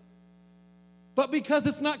 but because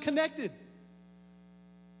it's not connected.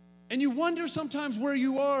 And you wonder sometimes where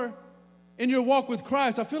you are in your walk with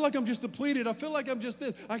Christ. I feel like I'm just depleted. I feel like I'm just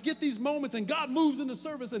this. I get these moments and God moves in the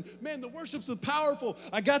service and man, the worship's so powerful.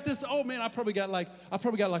 I got this, oh man, I probably got like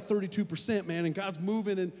 32%, man, and God's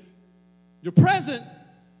moving and you're present,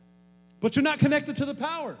 but you're not connected to the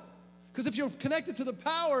power. Because if you're connected to the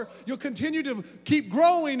power, you'll continue to keep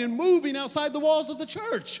growing and moving outside the walls of the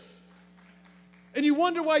church. And you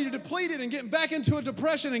wonder why you're depleted and getting back into a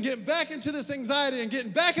depression and getting back into this anxiety and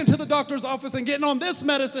getting back into the doctor's office and getting on this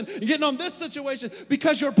medicine and getting on this situation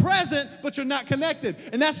because you're present, but you're not connected.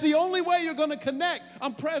 And that's the only way you're going to connect.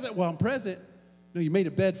 I'm present. Well, I'm present. No, you made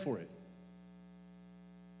a bed for it.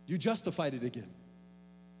 You justified it again.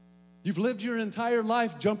 You've lived your entire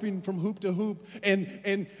life jumping from hoop to hoop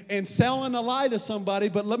and selling a lie to somebody,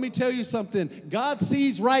 but let me tell you something. God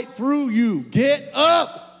sees right through you. Get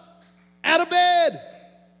up out of bed.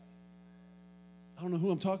 I don't know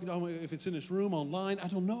who I'm talking to, if it's in this room, online, I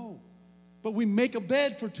don't know. But we make a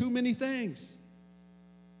bed for too many things.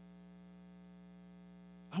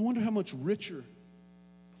 I wonder how much richer,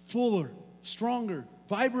 fuller, stronger,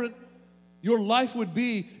 vibrant your life would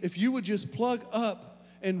be if you would just plug up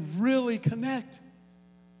and really connect.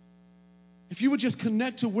 If you would just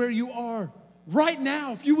connect to where you are right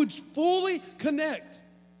now, if you would fully connect,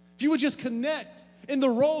 if you would just connect in the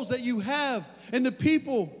roles that you have and the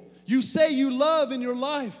people you say you love in your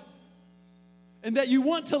life and that you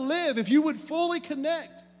want to live, if you would fully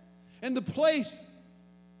connect in the place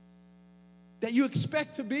that you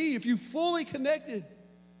expect to be, if you fully connected,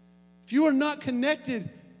 if you are not connected,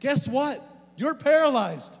 guess what? You're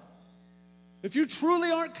paralyzed. If you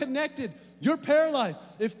truly aren't connected, you're paralyzed.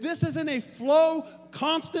 If this isn't a flow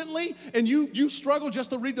constantly and you struggle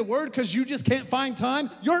just to read the word because you just can't find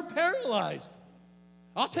time, you're paralyzed.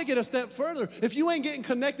 I'll take it a step further. If you ain't getting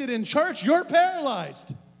connected in church, you're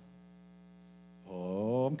paralyzed.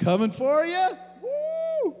 Oh, I'm coming for you.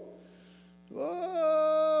 Woo!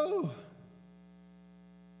 Whoa!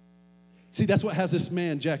 See, that's what has this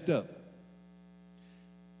man jacked up.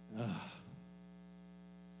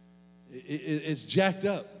 It's jacked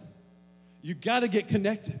up. You got to get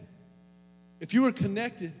connected. If you were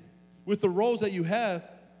connected with the roles that you have,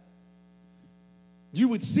 you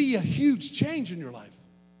would see a huge change in your life.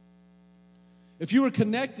 If you were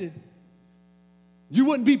connected, you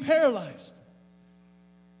wouldn't be paralyzed.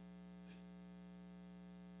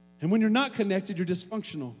 And when you're not connected, you're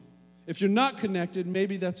dysfunctional. If you're not connected,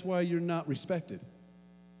 maybe that's why you're not respected.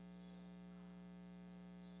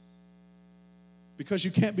 Because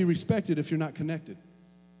you can't be respected if you're not connected.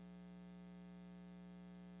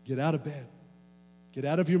 Get out of bed. Get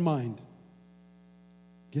out of your mind.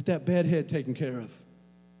 Get that bad head taken care of.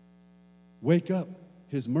 Wake up.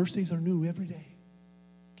 His mercies are new every day.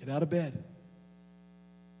 Get out of bed.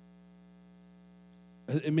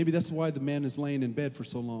 And maybe that's why the man is laying in bed for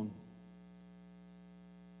so long.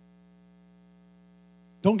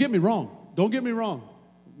 Don't get me wrong. Don't get me wrong.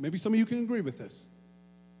 Maybe some of you can agree with this.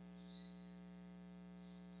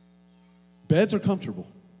 Beds are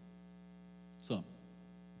comfortable. Some.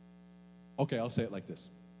 Okay, I'll say it like this.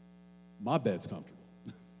 My bed's comfortable.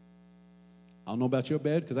 I don't know about your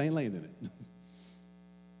bed because I ain't laying in it.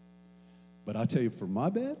 But I'll tell you, for my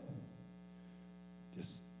bed,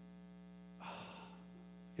 just, you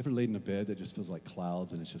ever laid in a bed that just feels like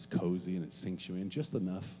clouds and it's just cozy and it sinks you in just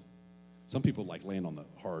enough? Some people like laying on the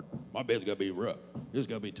hard, my bed's got to be rough. It's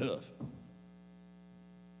got to be tough.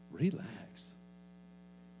 Relax.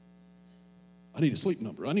 I need a sleep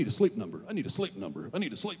number. I need a sleep number. I need a sleep number. I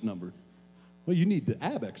need a sleep number. Well, you need the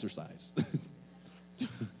ab exercise.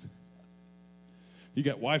 You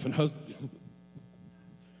got wife and husband.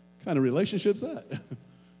 What kind of relationship's that?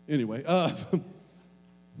 Anyway,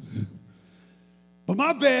 but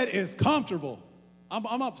my bed is comfortable. I'm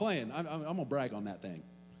not playing. I'm going to brag on that thing.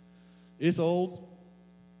 It's old,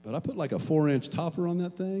 but I put like a 4-inch topper on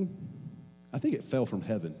that thing. I think it fell from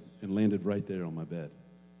heaven and landed right there on my bed.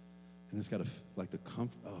 And it's got like the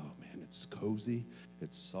comfort. Oh, man, it's cozy.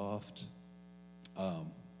 It's soft.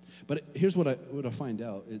 But here's what I find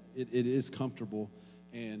out. It is comfortable.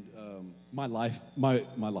 And my wife, my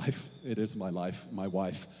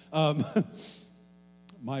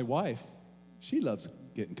wife, she loves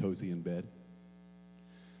getting cozy in bed.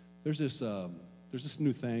 There's this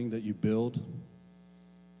new thing that you build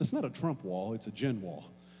It's not a Trump wall, it's a Jen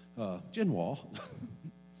wall. Jen wall.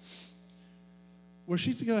 Where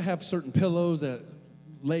she's going to have certain pillows that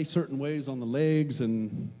lay certain ways on the legs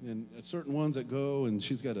and certain ones that go, and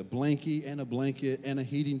she's got a blankie and a blanket and a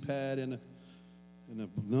heating pad and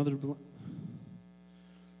another.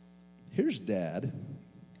 Here's Dad.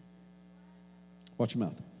 Watch your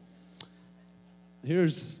mouth.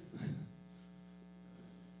 Here's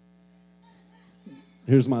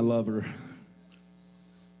my lover.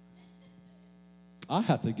 I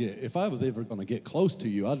have to get, if I was ever going to get close to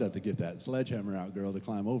you, I'd have to get that sledgehammer out, girl, to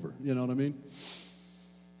climb over. You know what I mean?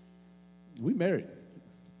 We married.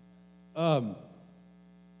 But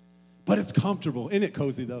it's comfortable. Isn't it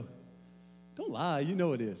cozy, though? Don't lie. You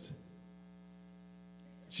know it is.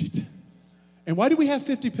 And why do we have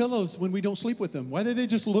 50 pillows when we don't sleep with them? Why do they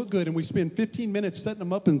just look good and we spend 15 minutes setting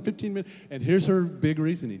them up in 15 minutes? And here's her big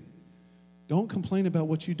reasoning. Don't complain about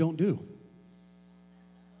what you don't do.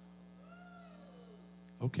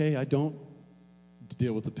 Okay, I don't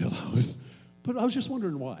deal with the pillows. But I was just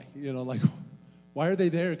wondering why. You know, like, why are they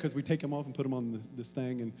there? Because we take them off and put them on this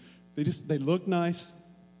thing, and they look nice.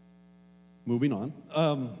 Moving on.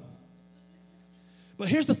 But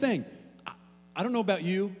here's the thing. I don't know about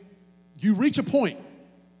you. You reach a point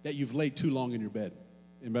that you've laid too long in your bed.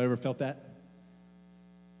 Anybody ever felt that?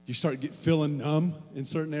 You start feeling numb in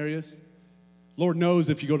certain areas. Lord knows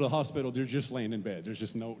if you go to the hospital, you're just laying in bed. There's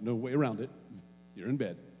just no way around it. You're in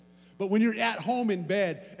bed. But when you're at home in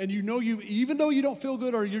bed and you know even though you don't feel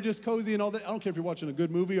good or you're just cozy and all that, I don't care if you're watching a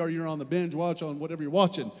good movie or you're on the binge watch on whatever you're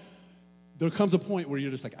watching, there comes a point where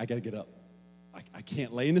you're just like, I got to get up. I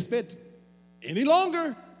can't lay in this bed any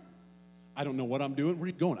longer. I don't know what I'm doing. Where are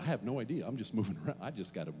you going? I have no idea. I'm just moving around. I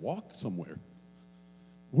just got to walk somewhere.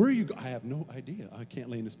 Where are you going? I have no idea. I can't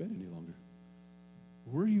lay in this bed any longer.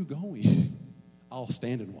 Where are you going? I'll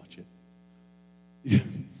stand and watch it.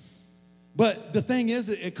 But the thing is,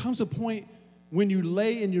 it comes a point when you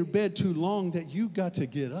lay in your bed too long that you got to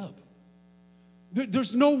get up.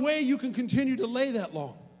 There's no way you can continue to lay that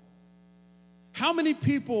long. How many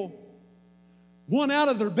people want out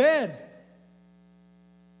of their bed?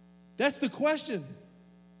 That's the question.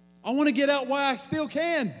 I want to get out while I still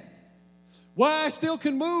can. While I still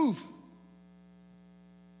can move.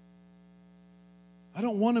 I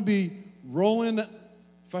don't want to be rolling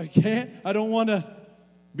if I can't. I don't want to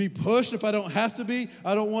be pushed if I don't have to be.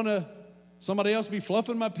 I don't want somebody else be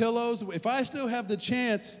fluffing my pillows. If I still have the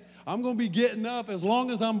chance, I'm going to be getting up. As long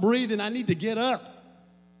as I'm breathing, I need to get up.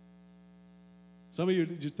 Some of you are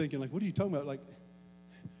just thinking, like, what are you talking about? Like,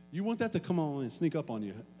 you want that to come on and sneak up on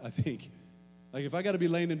you, I think. Like, if I got to be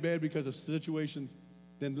laying in bed because of situations,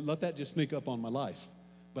 then let that just sneak up on my life.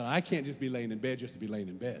 But I can't just be laying in bed just to be laying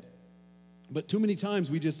in bed. But too many times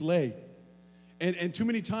we just lay. And too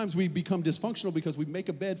many times we become dysfunctional because we make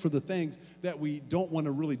a bed for the things that we don't want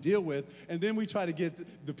to really deal with. And then we try to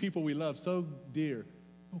get the people we love so dear.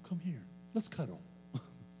 Oh, come here. Let's cuddle.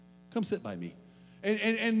 Come sit by me.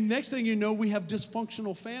 And next thing you know, we have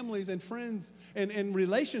dysfunctional families and friends and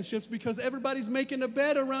relationships because everybody's making a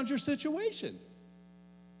bed around your situation.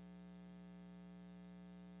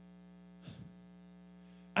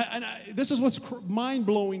 This is what's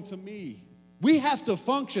mind-blowing to me. We have to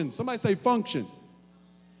function. Somebody say function.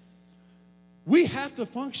 We have to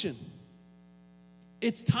function.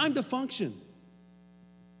 It's time to function.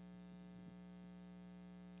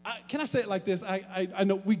 Can I say it like this? I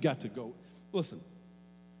know we got to go. Listen,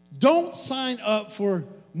 don't sign up for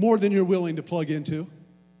more than you're willing to plug into.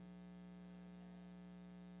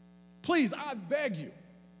 Please, I beg you.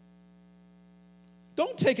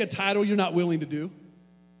 Don't take a title you're not willing to do.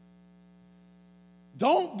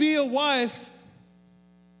 Don't be a wife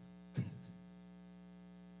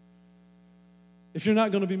if you're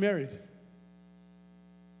not going to be married.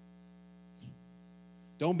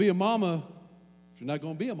 Don't be a mama if you're not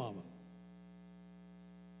going to be a mama.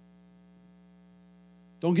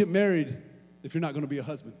 Don't get married if you're not going to be a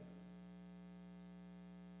husband.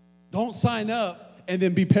 Don't sign up and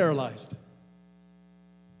then be paralyzed.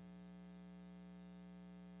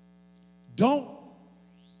 Don't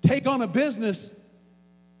take on a business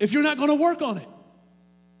if you're not going to work on it.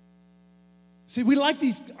 See, we like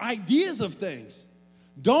these ideas of things.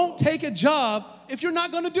 Don't take a job if you're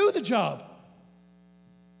not going to do the job.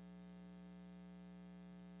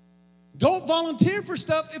 Don't volunteer for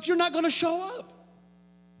stuff if you're not going to show up.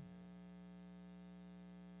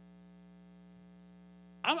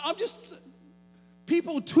 I'm just,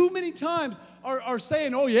 people too many times are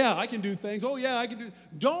saying, oh yeah, I can do things. Oh yeah, I can do.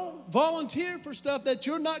 Don't volunteer for stuff that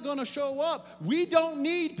you're not going to show up. We don't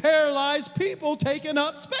need paralyzed people taking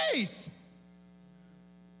up space.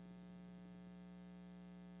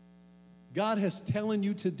 God is telling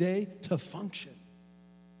you today to function.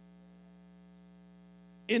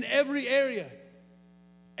 In every area,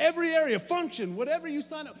 function. Whatever you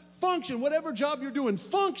sign up, function. Whatever job you're doing,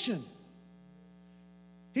 function.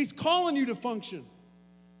 He's calling you to function.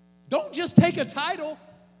 Don't just take a title,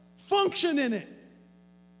 function in it.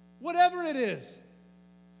 Whatever it is.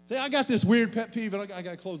 Say, I got this weird pet peeve, and I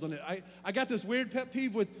got to close on it. I got this weird pet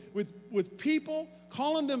peeve with people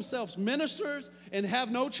calling themselves ministers and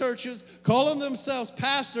have no churches, calling themselves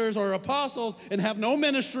pastors or apostles and have no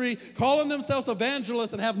ministry, calling themselves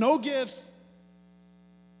evangelists and have no gifts.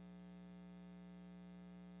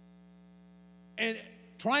 And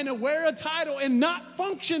trying to wear a title and not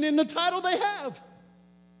function in the title they have.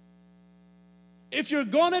 If you're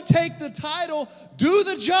going to take the title, do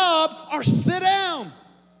the job or sit down.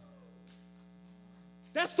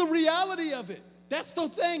 That's the reality of it. That's the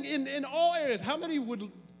thing in all areas. How many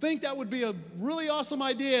would think that would be a really awesome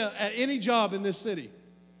idea at any job in this city?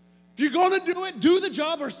 If you're going to do it, do the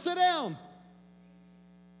job or sit down.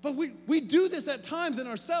 But we do this at times in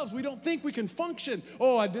ourselves. We don't think we can function.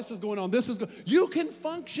 Oh, this is going on. This is going. You can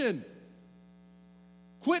function.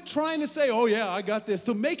 Quit trying to say, oh, yeah, I got this.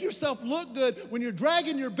 To make yourself look good when you're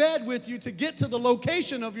dragging your bed with you to get to the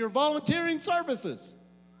location of your volunteering services.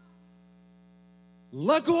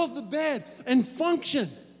 Let go of the bed and function,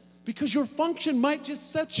 because your function might just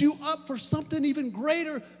set you up for something even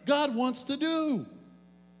greater God wants to do.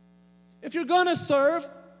 If you're going to serve,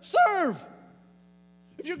 serve.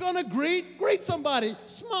 If you're going to greet somebody,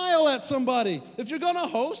 smile at somebody. If you're going to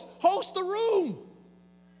host the room.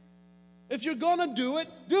 If you're going to do it,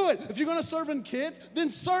 do it. If you're going to serve in kids, then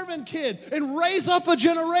serve in kids and raise up a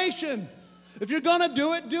generation. If you're going to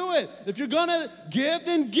do it, do it. If you're going to give,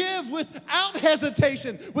 then give without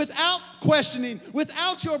hesitation, without questioning,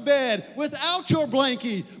 without your bed, without your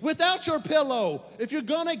blankie, without your pillow. If you're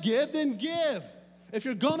going to give, then give. If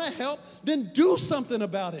you're going to help, then do something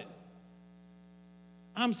about it.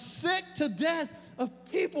 I'm sick to death of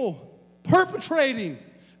people perpetrating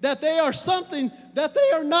that they are something that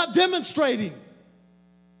they are not demonstrating.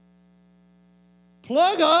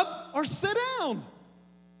 Plug up or sit down.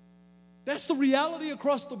 That's the reality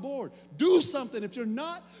across the board. Do something. If you're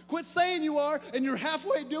not, quit saying you are and you're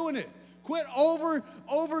halfway doing it. Quit over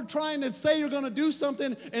trying to say you're going to do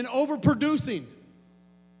something and overproducing.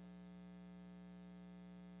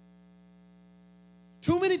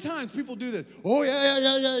 Too many times people do this. Oh,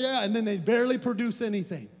 yeah, and then they barely produce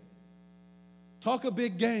anything. Talk a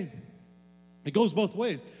big game. It goes both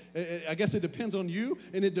ways. I guess it depends on you,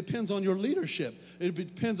 and it depends on your leadership. It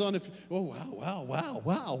depends on if, oh, wow,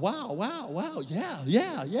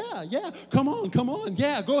 yeah. Come on,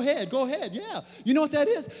 yeah, go ahead, yeah. You know what that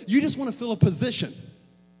is? You just want to fill a position.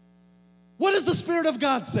 What is the Spirit of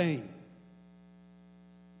God saying?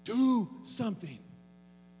 Do something.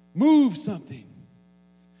 Move something.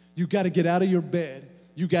 You got to get out of your bed.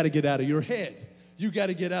 You got to get out of your head. You got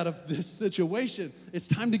to get out of this situation. It's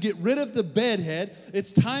time to get rid of the bedhead.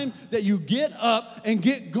 It's time that you get up and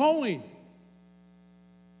get going.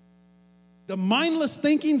 The mindless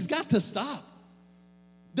thinking's got to stop.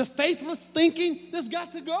 The faithless thinking has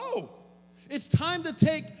got to go. It's time to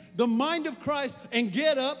take the mind of Christ and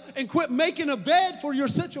get up and quit making a bed for your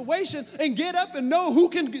situation and get up and know who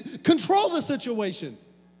can control the situation.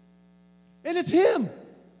 And it's Him.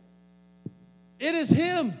 It is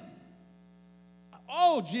Him.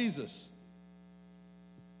 Oh, Jesus.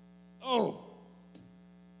 Oh.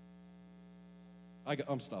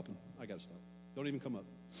 I'm stopping. I got to stop. Don't even come up.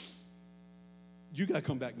 You got to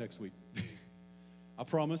come back next week. I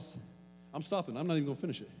promise. I'm stopping. I'm not even going to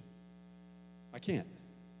finish it. I can't.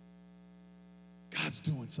 God's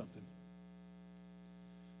doing something.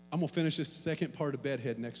 I'm going to finish this second part of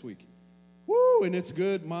Bedhead next week. Woo, and it's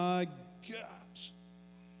good. My gosh.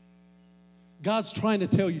 God's trying to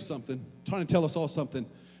tell you something, trying to tell us all something.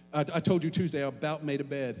 I told you Tuesday I about made a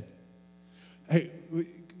bed. Hey,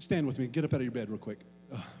 stand with me. Get up out of your bed real quick.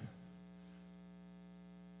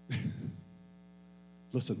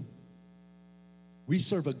 Listen, we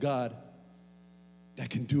serve a God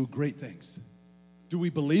that can do great things. Do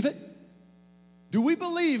we believe it? Do we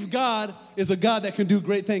believe God is a God that can do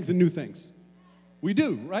great things and new things? We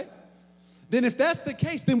do, right? Then if that's the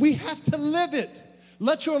case, then we have to live it.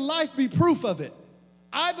 Let your life be proof of it.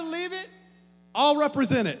 I believe it. I'll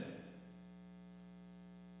represent it.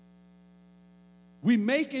 We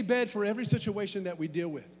make a bed for every situation that we deal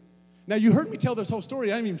with. Now, you heard me tell this whole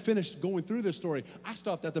story. I didn't even finish going through this story. I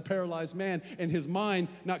stopped at the paralyzed man and his mind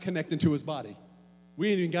not connecting to his body. We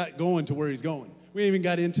ain't even got going to where he's going. We ain't even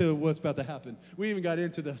got into what's about to happen. We ain't even got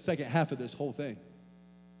into the second half of this whole thing.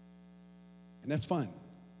 And that's fine.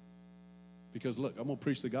 Because look, I'm going to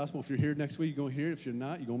preach the gospel. If you're here next week, you're going to hear it. If you're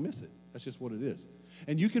not, you're going to miss it. That's just what it is.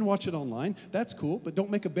 And you can watch it online. That's cool, but don't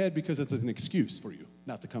make a bed because it's an excuse for you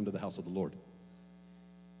not to come to the house of the Lord.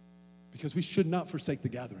 Because we should not forsake the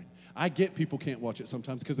gathering. I get people can't watch it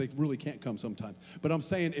sometimes because they really can't come sometimes. But I'm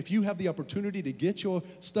saying if you have the opportunity to get your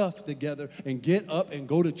stuff together and get up and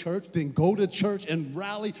go to church, then go to church and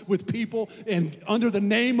rally with people and under the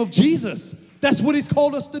name of Jesus. That's what he's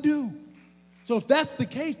called us to do. So if that's the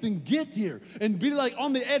case, then get here and be like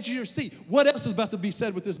on the edge of your seat. What else is about to be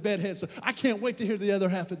said with this bedhead? So I can't wait to hear the other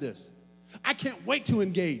half of this. I can't wait to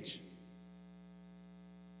engage.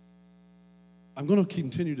 I'm going to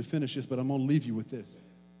continue to finish this, but I'm going to leave you with this.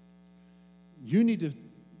 You need to,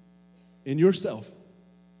 in yourself,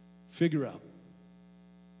 figure out,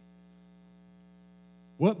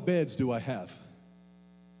 what beds do I have?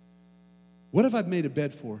 What have I made a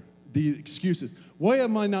bed for? The excuses. Why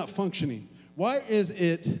am I not functioning? Why is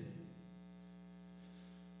it?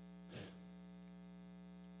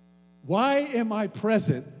 Why am I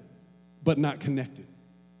present but not connected?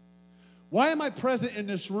 Why am I present in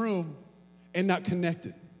this room and not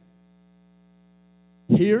connected?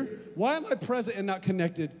 Here, why am I present and not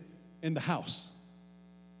connected in the house?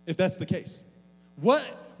 If that's the case.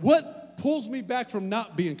 What pulls me back from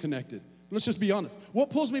not being connected? Let's just be honest. What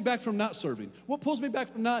pulls me back from not serving? What pulls me back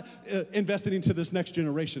from not investing into this next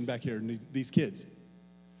generation back here and these kids?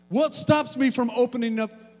 What stops me from opening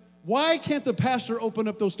up? Why can't the pastor open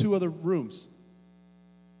up those 2 other rooms?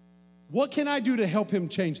 What can I do to help him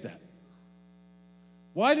change that?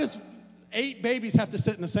 Why does 8 babies have to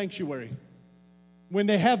sit in a sanctuary when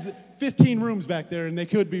they have 15 rooms back there and they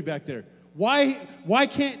could be back there? Why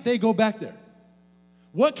can't they go back there?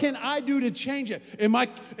 What can I do to change it? Am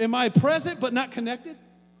I present but not connected?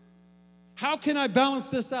 How can I balance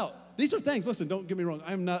this out? These are things, listen, don't get me wrong.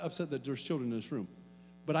 I'm not upset that there's children in this room.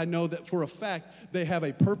 But I know that for a fact, they have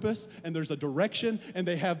a purpose and there's a direction and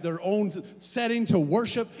they have their own setting to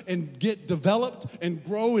worship and get developed and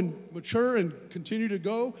grow and mature and continue to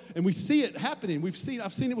go. And we see it happening.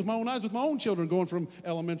 I've seen it with my own eyes with my own children going from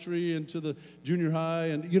elementary into the junior high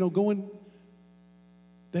and, going.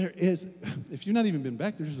 There is, if you've not even been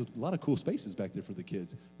back there, there's a lot of cool spaces back there for the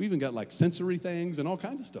kids. We even got like sensory things and all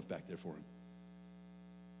kinds of stuff back there for them.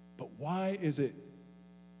 But why is it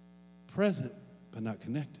present but not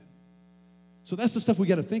connected? So that's the stuff we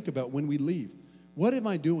got to think about when we leave. What am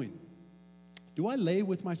I doing? Do I lay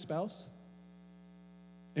with my spouse?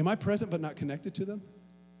 Am I present but not connected to them?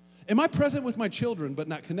 Am I present with my children but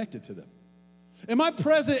not connected to them? Am I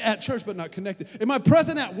present at church but not connected? Am I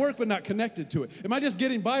present at work but not connected to it? Am I just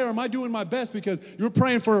getting by, or am I doing my best because you're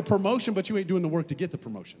praying for a promotion but you ain't doing the work to get the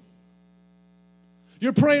promotion?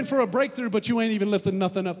 You're praying for a breakthrough but you ain't even lifting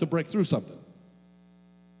nothing up to break through something.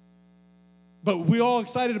 But we all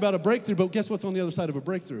excited about a breakthrough, but guess what's on the other side of a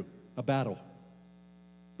breakthrough? A battle.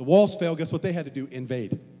 The walls fell, guess what they had to do?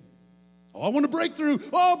 Invade. Oh, I want a breakthrough.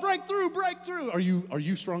 Oh, breakthrough. Are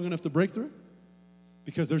you strong enough to break through?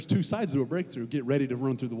 Because there's 2 sides to a breakthrough. Get ready to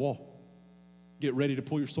run through the wall. Get ready to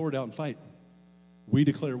pull your sword out and fight. We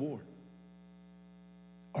declare war.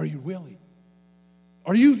 Are you willing?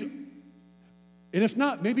 Are you? And if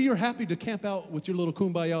not, maybe you're happy to camp out with your little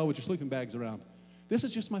kumbaya with your sleeping bags around. This is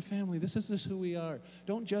just my family. This is just who we are.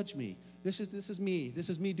 Don't judge me. This is me. This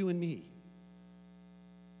is me doing me.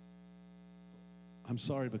 I'm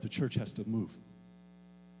sorry, but the church has to move.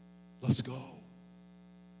 Let's go.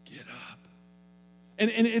 Get up. And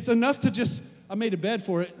it's enough to just, I made a bed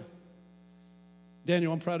for it.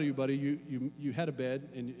 Daniel, I'm proud of you, buddy. You had a bed,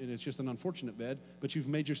 and it's just an unfortunate bed, but you've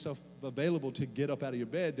made yourself available to get up out of your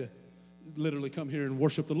bed to literally come here and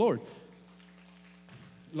worship the Lord.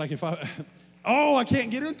 Like if I can't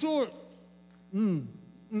get into it.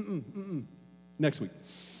 Next week.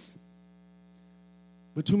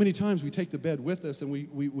 But too many times we take the bed with us and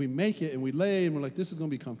we make it and we lay and we're like, this is going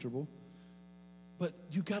to be comfortable. But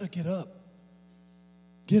you got to get up.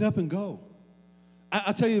 Get up and go.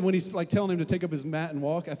 I'll tell you, when he's like telling him to take up his mat and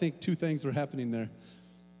walk, I think 2 things are happening there.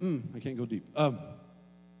 I can't go deep.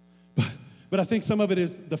 But I think some of it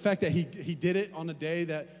is the fact that he did it on a day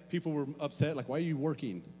that people were upset. Like, why are you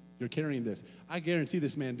working? You're carrying this. I guarantee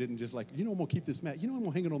this man didn't just like, I'm going to keep this mat. I'm going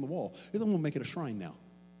to hang it on the wall. I'm going to make it a shrine now.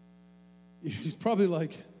 He's probably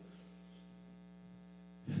like,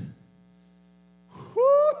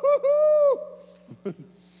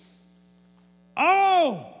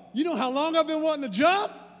 oh, you know how long I've been wanting to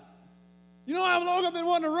jump? You know how long I've been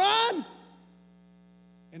wanting to run?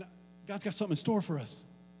 And God's got something in store for us.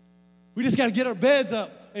 We just got to get our beds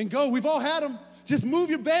up and go. We've all had them. Just move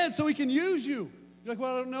your bed so we can use you. You're like,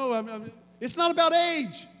 well, I don't know. It's not about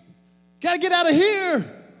age. Got to get out of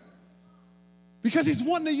here. Because he's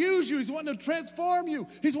wanting to use you. He's wanting to transform you.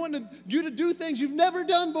 He's wanting you to do things you've never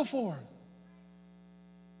done before.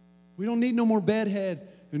 We don't need no more bedhead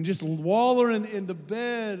and just wallowing in the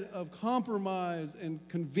bed of compromise and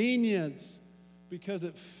convenience because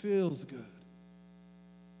it feels good.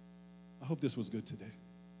 I hope this was good today.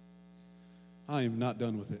 I am not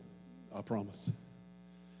done with it, I promise.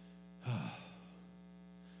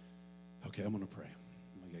 Okay, I'm going to pray.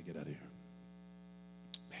 I got to get out of here.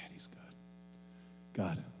 Man, he's good.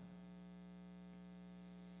 God,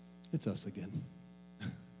 it's us again.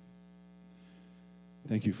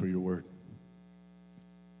 Thank you for your word.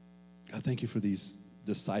 God, thank you for these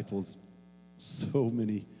disciples so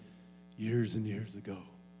many years and years ago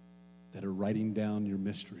that are writing down your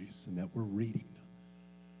mysteries and that we're reading.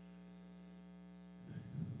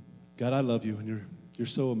 God, I love you, and you're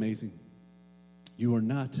so amazing. You are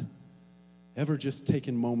not ever just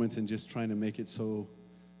taking moments and just trying to make it so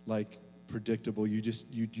like predictable. You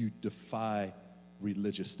defy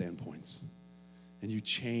religious standpoints, and you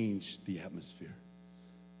change the atmosphere.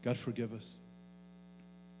 God, forgive us.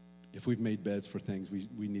 If we've made beds for things,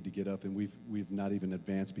 we need to get up, and we've not even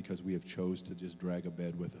advanced because we have chose to just drag a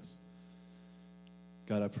bed with us.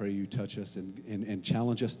 God, I pray you touch us and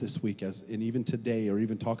challenge us this week, and even today, or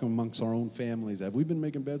even talking amongst our own families. Have we been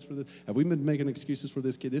making beds for this? Have we been making excuses for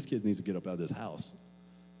this kid? This kid needs to get up out of this house.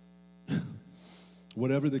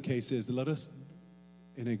 Whatever the case is, let us,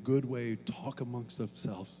 in a good way, talk amongst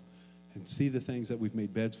ourselves and see the things that we've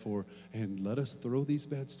made beds for, and let us throw these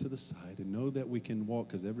beds to the side and know that we can walk,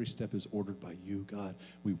 because every step is ordered by you, God.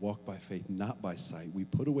 We walk by faith, not by sight. We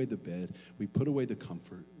put away the bed. We put away the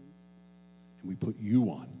comfort. And we put you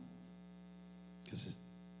on, because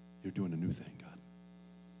you're doing a new thing, God.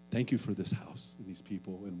 Thank you for this house and these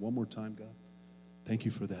people. And one more time, God, thank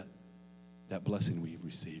you for that blessing we've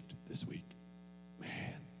received this week.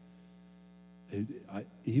 Man,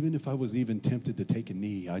 even if I was even tempted to take a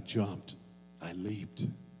knee, I jumped. I leaped.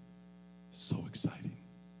 So exciting.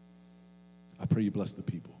 I pray you bless the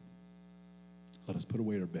people. Let us put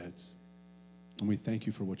away our beds. And we thank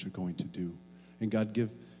you for what you're going to do. And God,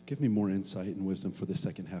 give me more insight and wisdom for the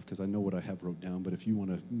second half, because I know what I have wrote down, but if you want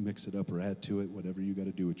to mix it up or add to it, whatever you got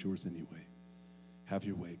to do, it's yours anyway. Have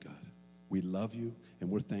your way, God. We love you, and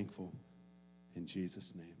we're thankful. In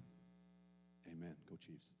Jesus' name, amen. Go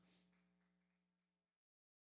Chiefs.